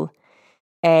to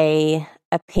a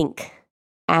pink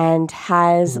and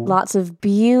has lots of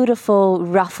beautiful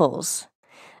ruffles.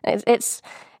 It's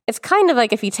It's kind of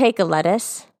like if you take a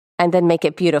lettuce and then make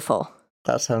it beautiful.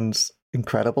 That sounds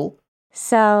incredible.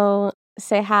 So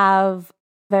they have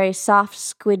very soft,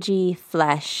 squidgy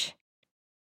flesh.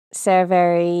 So they're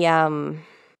very,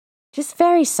 just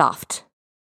very soft.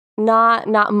 Not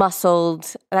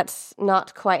muscled. That's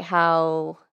not quite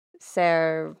how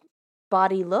their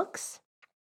body looks.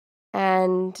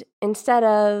 And instead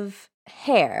of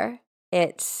hair,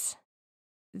 it's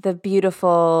the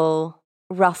beautiful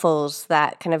ruffles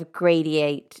that kind of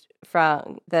gradiate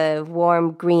from the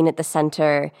warm green at the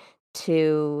center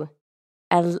to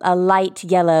a light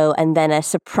yellow and then a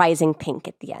surprising pink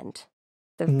at the end.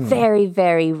 The very,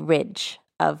 very ridge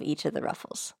of each of the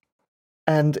ruffles.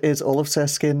 And is all of their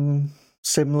skin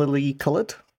similarly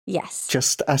coloured? Yes.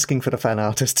 Just asking for the fan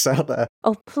artists out there.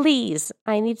 Oh, please.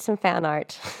 I need some fan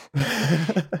art.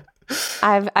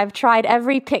 I've tried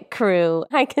every pick crew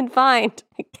I can find.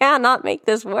 I cannot make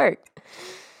this work.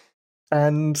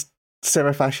 And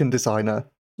Sarah, fashion designer.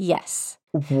 Yes.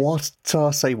 What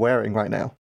are they wearing right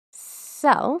now?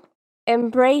 So,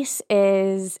 Embrace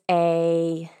is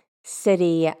a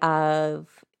city of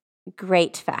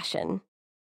great fashion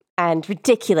and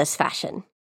ridiculous fashion.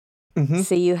 Mm-hmm.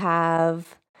 So you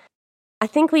have, I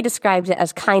think we described it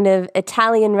as kind of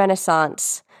Italian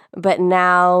Renaissance, but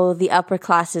now the upper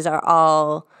classes are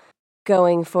all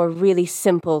going for really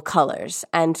simple colors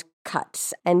and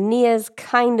cuts. And Nia's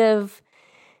kind of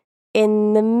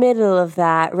in the middle of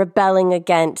that, rebelling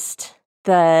against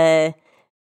the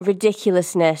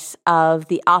ridiculousness of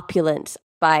the opulence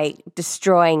by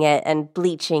destroying it and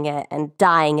bleaching it and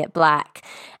dyeing it black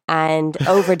and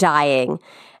over-dyeing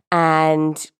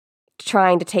and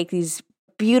trying to take these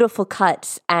beautiful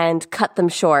cuts and cut them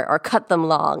short or cut them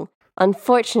long.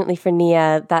 Unfortunately for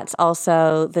Nia, that's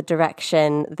also the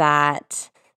direction that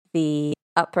the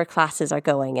upper classes are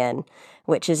going in,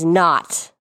 which is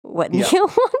not what Nia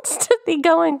wants to be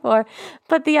going for.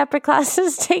 But the upper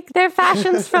classes take their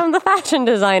fashions from the fashion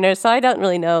designers, so I don't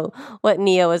really know what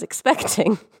Nia was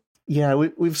expecting. Yeah,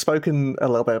 we've spoken a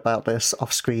little bit about this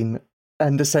off screen,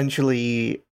 and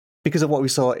essentially, because of what we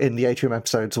saw in the Atrium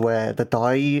episodes where the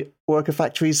dye worker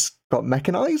factories got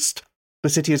mechanized, the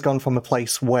city has gone from a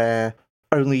place where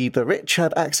only the rich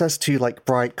had access to like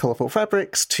bright, colourful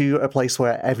fabrics to a place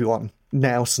where everyone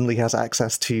now suddenly has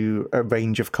access to a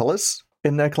range of colours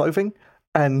in their clothing.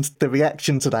 And the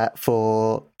reaction to that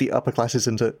for the upper classes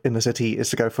in the city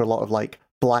is to go for a lot of like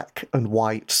black and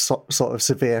white sort of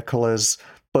severe colours,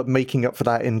 but making up for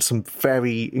that in some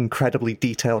very incredibly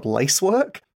detailed lace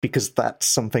work, because that's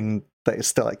something that is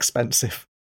still expensive.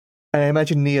 I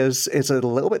imagine Nia's is a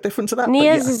little bit different to that.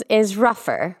 Nia's is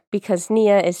rougher, because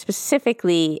Nia is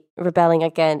specifically rebelling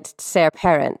against their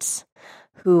parents,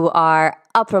 who are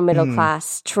upper middle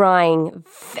class, trying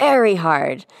very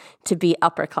hard to be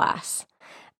upper class,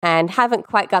 and haven't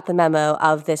quite got the memo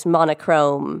of this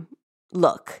monochrome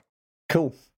look.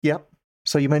 Cool. Yep.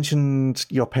 So you mentioned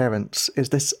your parents. Is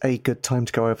this a good time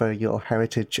to go over your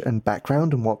heritage and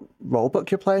background and what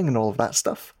rulebook you're playing and all of that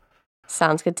stuff?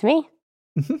 Sounds good to me.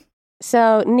 Mm-hmm.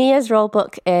 So Nia's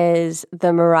rulebook is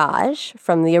The Mirage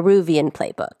from the Aruvian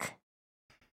playbook.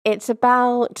 It's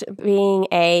about being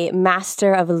a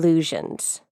master of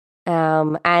illusions.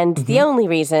 And the only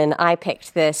reason I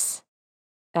picked this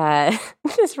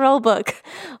this rulebook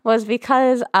was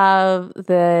because of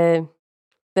the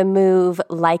move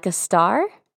Like a Star.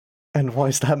 And why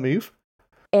is that move?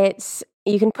 It's,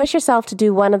 you can push yourself to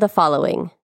do one of the following: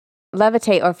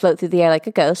 levitate or float through the air like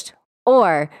a ghost,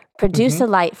 or produce a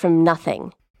light from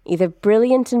nothing, either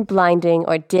brilliant and blinding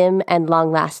or dim and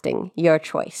long-lasting, your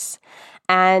choice.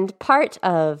 And part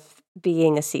of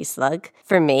being a sea slug,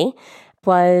 for me,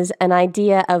 was an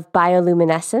idea of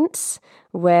bioluminescence,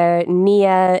 where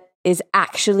Nia is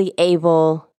actually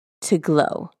able to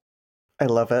glow. I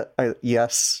love it.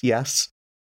 Yes.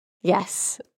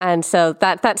 Yes. And so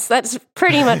that's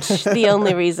pretty much the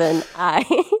only reason I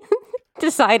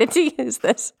decided to use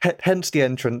this. Hence the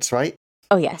entrance, right?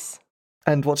 Oh, yes.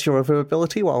 And what's your other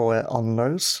ability while we're on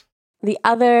those? The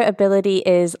other ability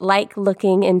is like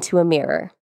looking into a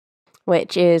mirror,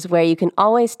 which is where you can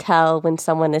always tell when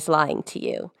someone is lying to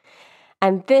you.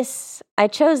 And I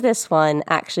chose this one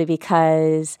actually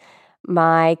because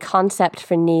my concept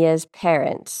for Nia's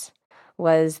parents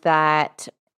was that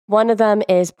one of them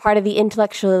is part of the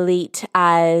intellectual elite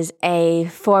as a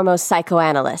foremost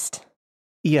psychoanalyst.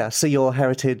 Yeah, so your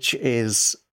heritage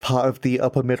is part of the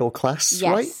upper middle class,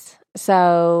 right? Yes.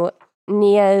 So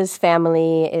Nia's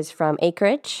family is from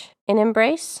Acreage in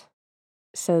Embrace.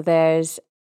 So there's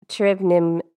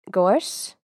Cherubim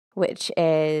Gorse, which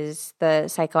is the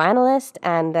psychoanalyst,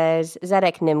 and there's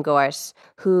Zedek Nimgors,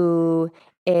 who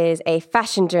is a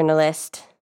fashion journalist.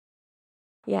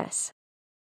 Yes.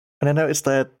 And I noticed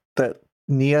that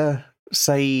Nia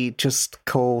just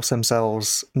calls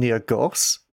themselves Nia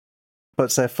Goss,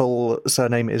 but their full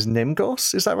surname is Nim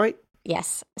Goss. Is that right?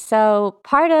 Yes. So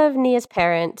part of Nia's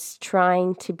parents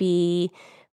trying to be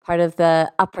part of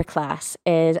the upper class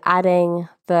is adding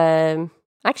the...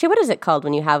 Actually, what is it called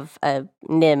when you have a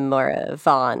Nim or a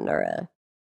Vaughn or a...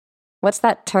 What's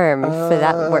that term for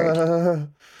that word?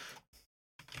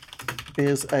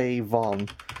 Is a Vaughn.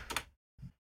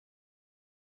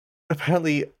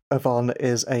 Apparently, a Vaughn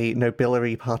is a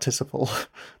nobilary participle.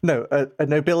 No, a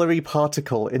nobilary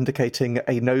particle indicating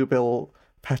a noble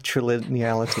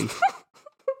patrilineality.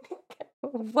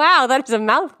 Wow, that is a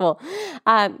mouthful.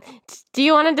 Do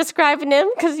you want to describe Nim?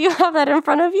 Because you have that in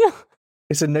front of you.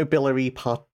 It's a nobilary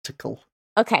particle.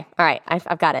 Okay, all right,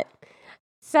 I've got it.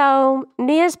 So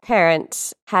Nia's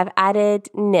parents have added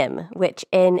Nim, which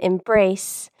in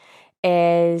Embrace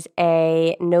is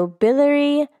a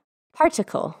nobilary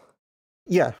particle.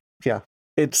 Yeah.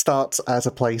 It starts as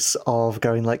a place of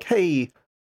going like, hey,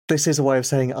 this is a way of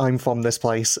saying I'm from this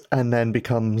place, and then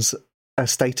becomes a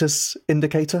status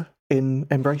indicator in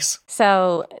Embrace.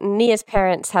 So Nia's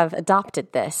parents have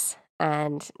adopted this,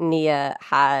 and Nia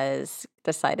has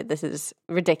decided this is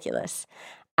ridiculous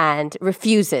and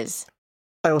refuses.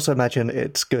 I also imagine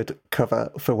it's good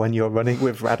cover for when you're running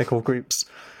with radical groups.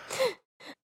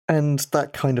 And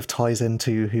that kind of ties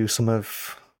into who some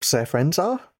of their friends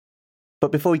are.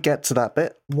 But before we get to that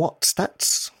bit, what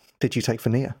stats did you take for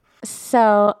Nia?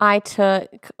 So I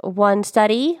took 1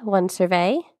 study, 1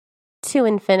 survey, 2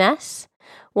 in finesse,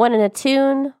 1 in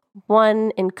attune,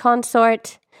 1 in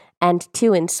consort, and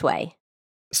 2 in sway.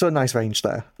 So a nice range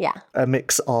there. Yeah. A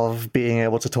mix of being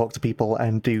able to talk to people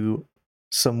and do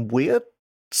some weird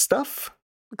stuff.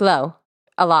 Glow.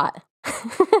 A lot.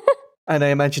 And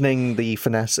I'm imagining the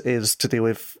finesse is to do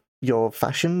with your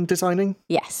fashion designing?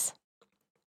 Yes.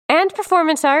 And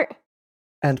performance art.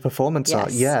 And performance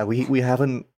art. Yeah, we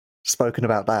haven't spoken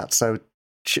about that. So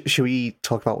should we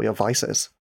talk about what your vice is?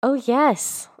 Oh,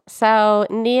 yes. So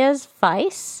Nia's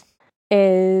vice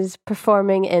is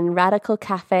performing in radical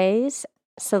cafes,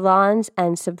 salons,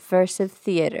 and subversive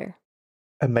theater.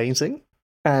 Amazing.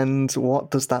 And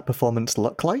what does that performance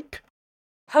look like?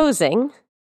 Posing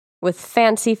with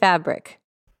fancy fabric.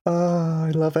 Oh, I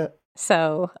love it.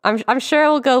 So I'm sure it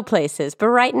will go places. But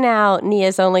right now,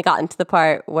 Nia's only gotten to the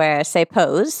part where say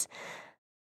pose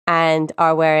and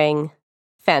are wearing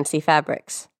fancy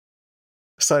fabrics.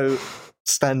 So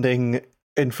standing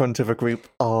in front of a group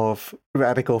of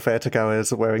radical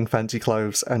theatregoers wearing fancy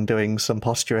clothes and doing some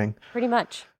posturing. Pretty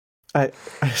much. I'm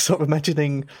sort of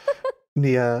imagining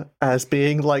Nia as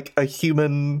being like a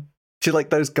human, to like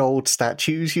those gold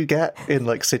statues you get in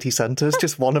like city centres,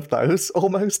 just one of those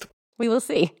almost. We will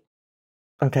see.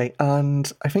 Okay,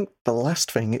 and I think the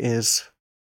last thing is,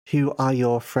 who are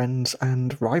your friends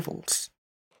and rivals?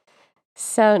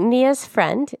 So Nia's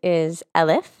friend is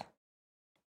Elif,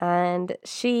 and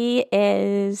she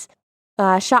is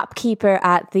a shopkeeper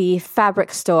at the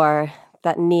fabric store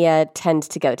that Nia tends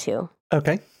to go to.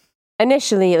 Okay.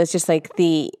 Initially, it was just like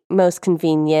the most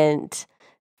convenient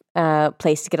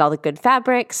place to get all the good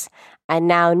fabrics, and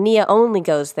now Nia only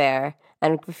goes there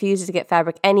and refuses to get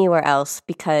fabric anywhere else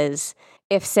because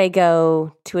if they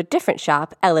go to a different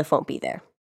shop, Elif won't be there.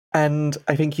 And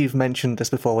I think you've mentioned this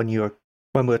before when we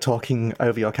were talking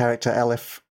over your character.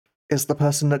 Elif is the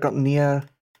person that got Nia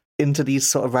into these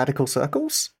sort of radical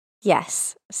circles?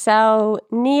 Yes. So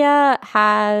Nia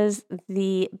has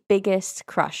the biggest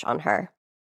crush on her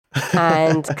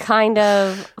and kind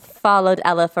of followed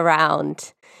Elif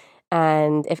around.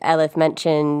 And if Elif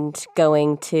mentioned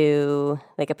going to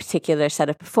like a particular set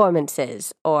of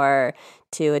performances or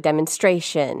to a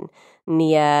demonstration,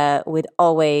 Nia would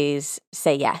always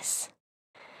say yes.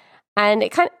 And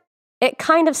it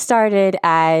kind of started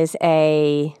as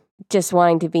a just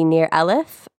wanting to be near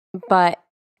Elif, but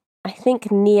I think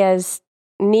Nia's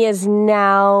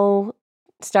now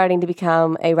starting to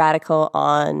become a radical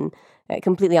on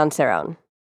completely on their own.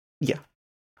 Yeah.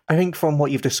 I think from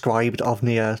what you've described of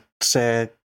Nia, they're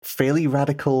fairly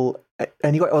radical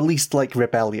anyway, or at least like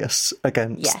rebellious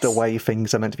against the way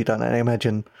things are meant to be done. And I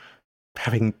imagine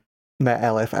having met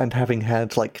Elif and having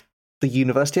had like the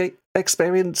university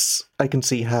experience, I can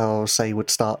see how they would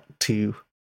start to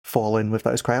fall in with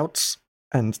those crowds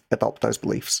and adopt those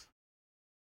beliefs.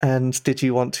 And did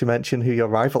you want to mention who your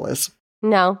rival is?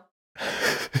 No.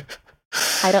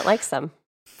 I don't like some.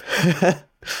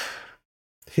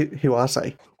 Who are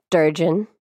they? Durjan,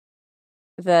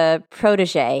 the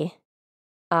protege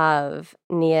of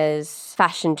Nia's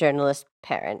fashion journalist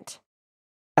parent.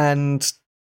 And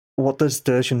what does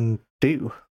Durjan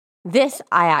do? This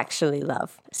I actually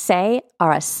love. Say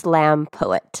are a slam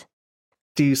poet.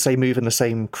 Do you say move in the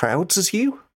same crowds as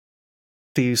you?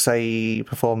 Do you say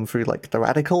perform through like the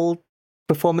Radical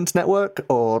Performance Network,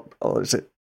 or is it?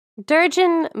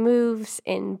 Durjan moves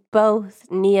in both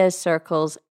Nia's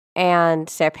circles and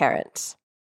their parents.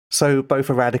 So both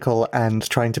are radical and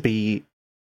trying to be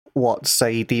what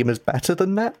say deem as better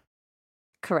than that?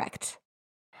 Correct.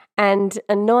 And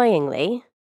annoyingly,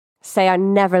 they are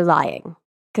never lying,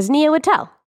 because Nia would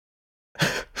tell.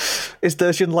 Is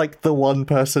Durjan like the one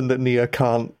person that Nia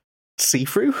can't see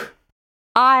through?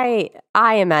 I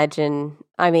imagine.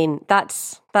 I mean,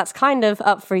 that's kind of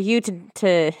up for you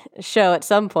to show at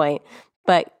some point.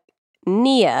 But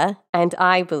Nia and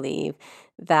I believe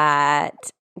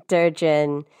that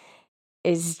Durjan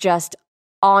is just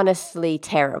honestly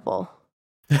terrible.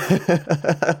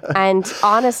 And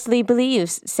honestly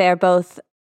believes they're both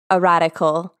a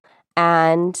radical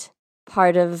and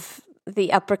part of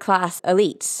the upper class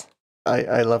elites.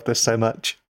 I love this so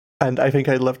much. And I think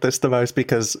I love this the most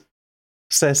because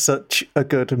there's such a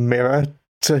good mirror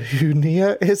to who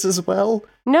Nia is as well.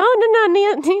 No.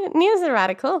 Nia's a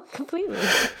radical, completely.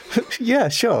 Yeah,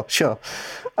 sure.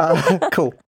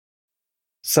 Cool.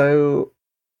 So,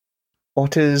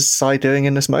 what is Sai doing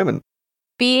in this moment?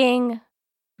 Being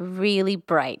really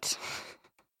bright.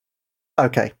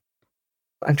 Okay.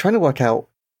 I'm trying to work out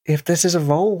if this is a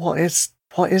role. What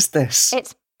is this?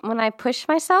 It's when I push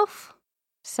myself.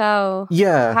 So,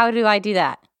 yeah. How do I do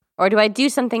that? Or do I do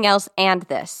something else and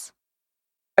this?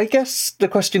 I guess the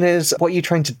question is, what are you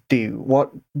trying to do?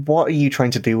 What are you trying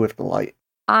to do with the light?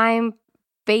 I'm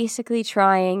basically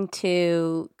trying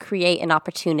to create an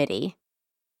opportunity.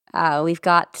 We've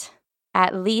got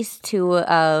at least two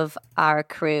of our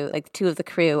crew, like two of the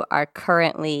crew are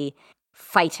currently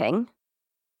fighting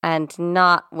and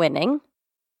not winning.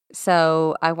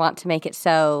 So I want to make it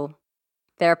so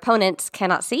their opponents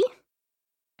cannot see,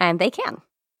 and they can.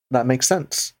 That makes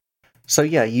sense. So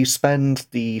yeah, you spend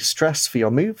the stress for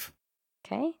your move.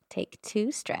 Okay, take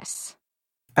 2 stress.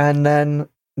 And then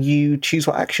you choose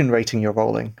what action rating you're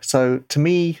rolling. So to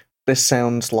me, this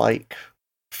sounds like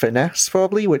finesse,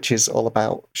 probably, which is all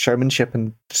about showmanship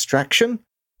and distraction.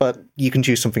 But you can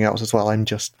choose something else as well.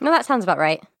 No, that sounds about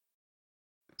right.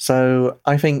 So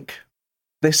I think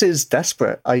this is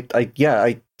desperate.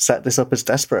 I set this up as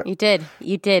desperate. You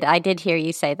did. I did hear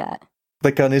you say that.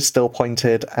 The gun is still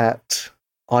pointed at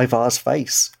Ivar's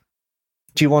face.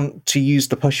 Do you want to use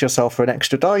the push yourself for an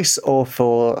extra dice or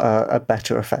for a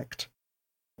better effect?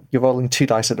 You're rolling 2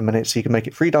 dice at the minute, so you can make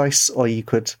it 3 dice, or you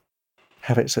could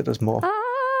have it so it does more.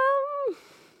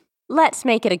 Let's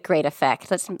make it a great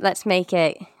effect. Let's make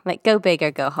it like go big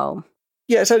or go home.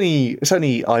 Yeah, it's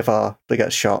only Ivar that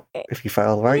gets shot if you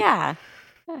fail, right? Yeah,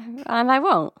 and I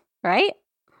won't, right?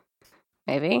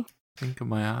 Maybe. Think of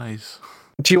my eyes.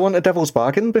 Do you want a devil's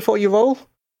bargain before you roll?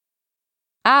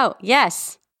 Oh,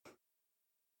 yes.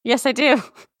 Yes, I do.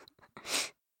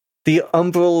 The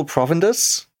Umbral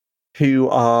Provenders, who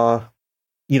are,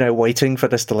 waiting for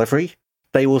this delivery,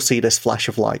 they will see this flash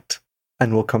of light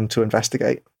and will come to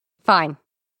investigate. Fine.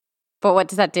 But what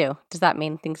does that do? Does that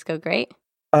mean things go great?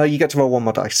 You get to roll 1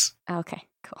 more dice. Okay,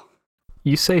 cool.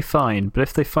 You say fine, but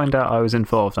if they find out I was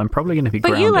involved, I'm probably going to be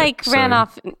grounded. But you, ran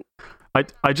off...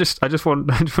 I just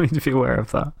want you to be aware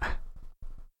of that.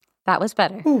 That was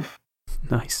better. Ooh.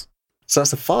 Nice. So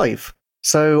that's a 5.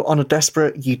 So on a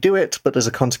desperate, you do it, but there's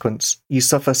a consequence. You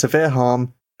suffer severe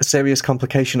harm, a serious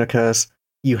complication occurs,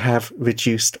 you have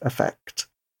reduced effect.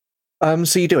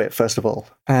 So you do it, first of all.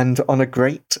 And on a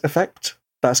great effect,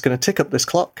 that's going to tick up this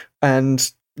clock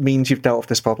and means you've dealt with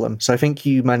this problem. So I think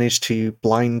you managed to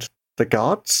blind the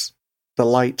guards. The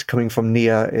light coming from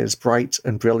Nia is bright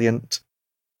and brilliant,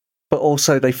 but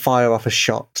also they fire off a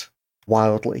shot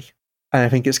wildly. And I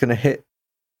think it's going to hit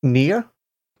Nia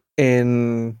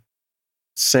in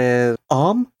their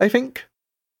arm, I think.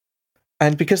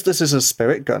 And because this is a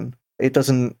spirit gun, it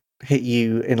doesn't hit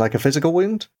you in like a physical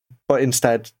wound, but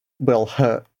instead will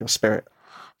hurt your spirit.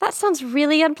 That sounds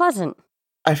really unpleasant.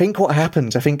 I think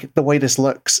the way this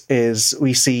looks is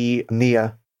we see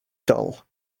Nia dull.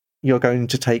 You're going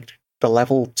to take the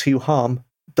level 2 harm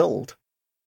dulled.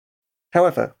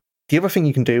 However, the other thing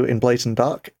you can do in Blazing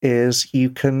Dark is you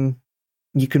can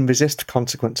resist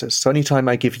consequences. So anytime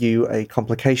I give you a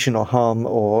complication or harm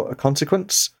or a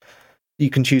consequence,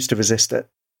 you can choose to resist it.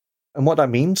 And what that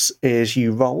means is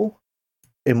you roll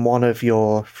in one of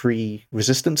your 3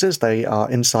 resistances. They are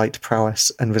Insight,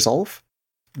 Prowess, and Resolve.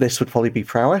 This would probably be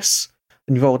Prowess.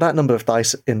 And you roll that number of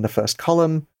dice in the first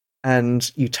column,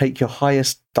 and you take your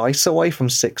highest dice away from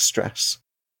 6 stress.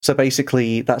 So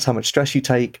basically, that's how much stress you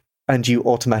take, and you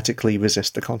automatically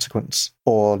resist the consequence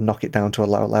or knock it down to a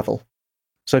lower level.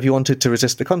 So if you wanted to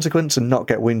resist the consequence and not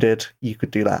get wounded, you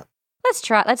could do that. Let's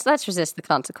try. Let's resist the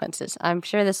consequences. I'm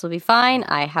sure this will be fine.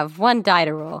 I have 1 die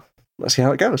to roll. Let's see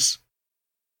how it goes.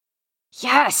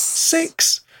 Yes!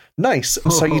 6! Nice.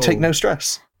 So you take no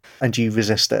stress, and you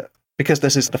resist it. Because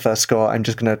this is the first score, I'm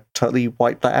just going to totally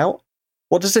wipe that out.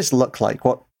 What does this look like?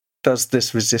 What does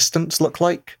this resistance look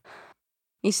like?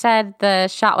 You said the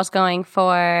shot was going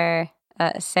for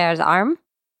Sarah's arm?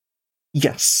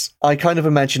 Yes. I kind of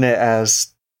imagine it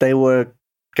as they were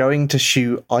going to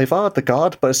shoot Ivar, the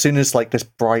guard, but as soon as like this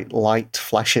bright light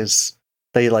flashes,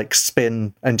 they like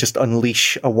spin and just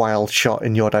unleash a wild shot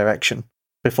in your direction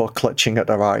before clutching at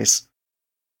their eyes.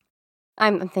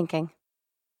 I'm thinking.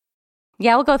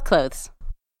 Yeah, we'll go with clothes.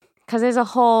 Because there's a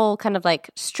whole kind of like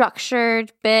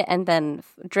structured bit and then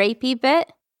drapey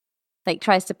bit. Like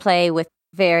tries to play with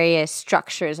various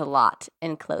structures a lot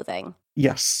in clothing.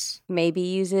 Yes. Maybe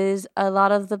uses a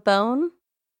lot of the bone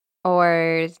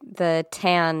or the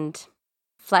tanned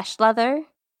flesh leather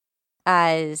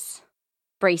as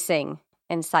bracing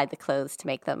inside the clothes to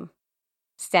make them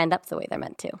stand up the way they're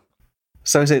meant to.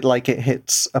 So is it like it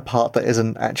hits a part that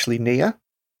isn't actually Nia?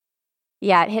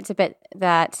 Yeah, it hits a bit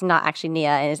that's not actually Nia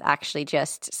and is actually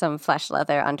just some flesh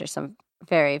leather under some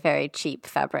very, very cheap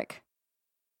fabric.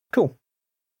 Cool.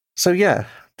 So yeah,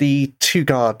 the 2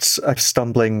 guards are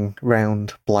stumbling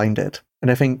round blinded,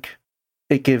 and I think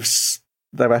it gives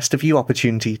the rest of you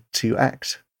opportunity to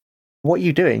act. What are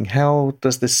you doing? How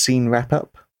does this scene wrap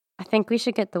up? I think we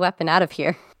should get the weapon out of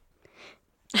here.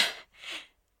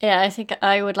 Yeah, I think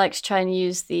I would like to try and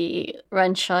use the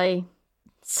wrench I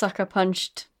sucker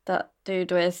punched that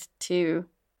dude with to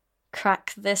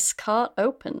crack this cart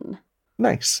open.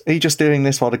 Nice. Are you just doing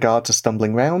this while the guards are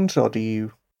stumbling round, or do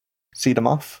you see them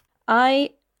off?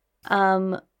 I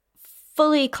am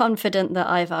fully confident that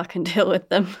Ivar can deal with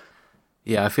them.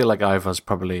 Yeah, I feel like Ivar's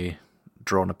probably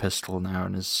drawn a pistol now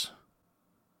and is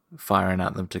firing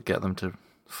at them to get them to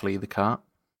flee the cart.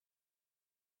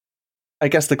 I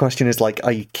guess the question is, like,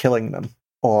 are you killing them,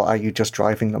 or are you just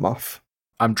driving them off?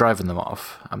 I'm driving them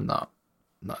off. I'm not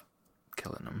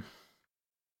killing them.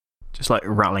 Just like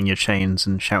rattling your chains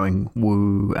and shouting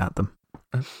woo at them.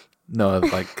 No,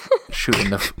 like shooting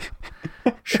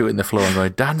the floor and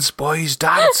going, dance, boys,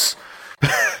 dance!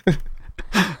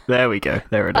 There we go.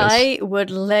 There it is. I would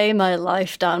lay my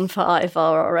life down for Ivar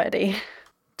already.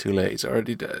 Too late, he's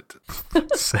already dead.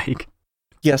 Sake.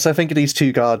 Yes, I think these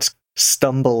 2 guards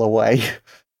stumble away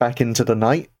back into the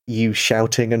night, you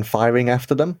shouting and firing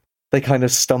after them. They kind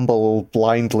of stumble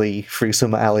blindly through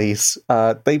some alleys.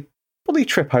 They probably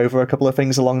trip over a couple of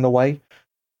things along the way.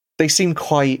 They seem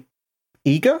quite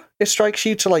eager, it strikes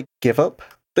you, to like give up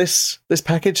this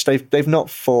package. They've not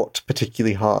fought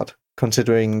particularly hard,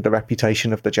 considering the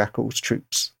reputation of the Jackal's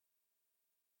troops.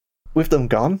 With them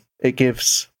gone, it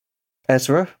gives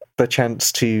Ezra the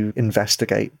chance to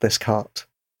investigate this cart.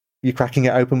 You cracking it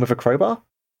open with a crowbar?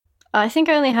 I think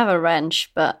I only have a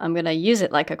wrench, but I'm going to use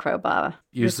it like a crowbar.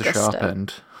 Use the gusto. sharp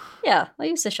end. Yeah, I'll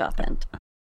use the sharp end.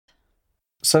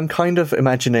 So I'm kind of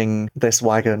imagining this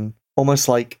wagon almost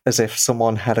like as if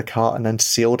someone had a cart and then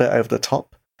sealed it over the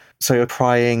top. So you're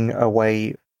prying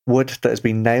away wood that has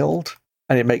been nailed,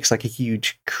 and it makes like a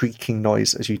huge creaking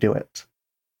noise as you do it.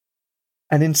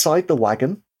 And inside the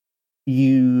wagon,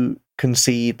 you can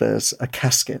see there's a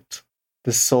casket,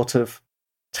 this sort of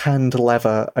tanned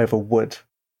leather over wood,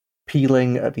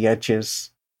 peeling at the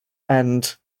edges,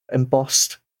 and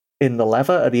embossed in the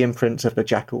leather are the imprints of the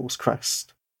Jackal's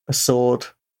crest, a sword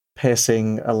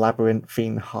piercing a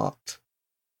labyrinthine heart.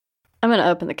 I'm going to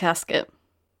open the casket.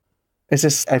 Is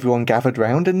this everyone gathered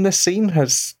round in this scene?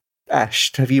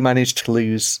 Have you managed to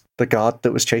lose the guard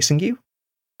that was chasing you?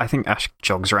 I think Ash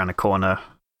jogs around a corner,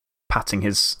 patting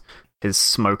his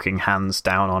smoking hands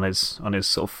down on his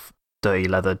sort of dirty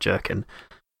leather jerkin.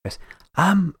 He goes,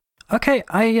 okay,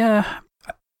 I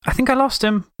think I lost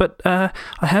him, but I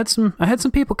heard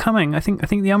some people coming. I think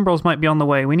the Umbrals might be on the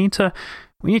way. We need to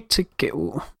get.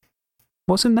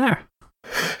 What's in there?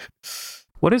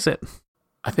 What is it?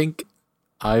 I think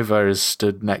Ivar is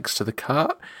stood next to the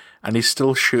cart, and he's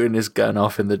still shooting his gun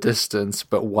off in the distance,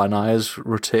 but one eye is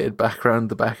rotated back around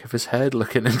the back of his head,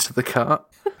 looking into the cart.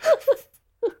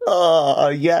 Oh,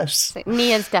 yes. So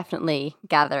Nia's definitely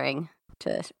gathering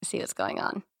to see what's going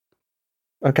on.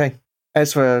 Okay.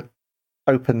 Ezra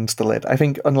opens the lid. I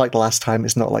think, unlike the last time,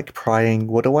 it's not like prying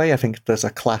wood away. I think there's a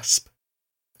clasp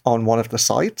on one of the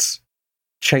sides,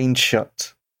 chained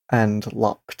shut and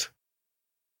locked.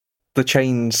 The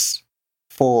chains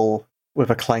fall with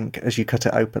a clank as you cut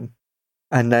it open,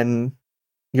 and then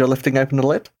You're lifting open the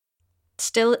lid?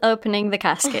 Still opening the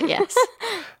casket, yes.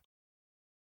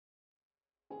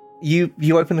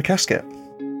 You open the casket,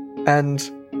 and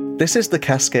this is the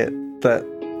casket that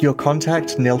your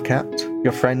contact, Nilcat,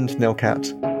 your friend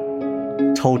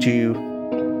Nilcat, told you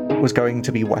was going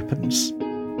to be weapons.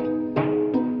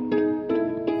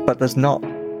 But there's not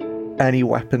any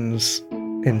weapons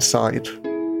inside.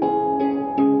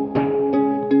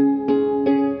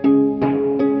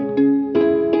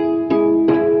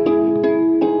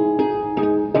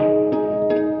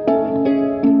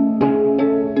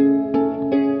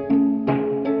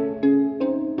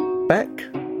 Beck,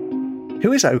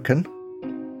 who is Oaken?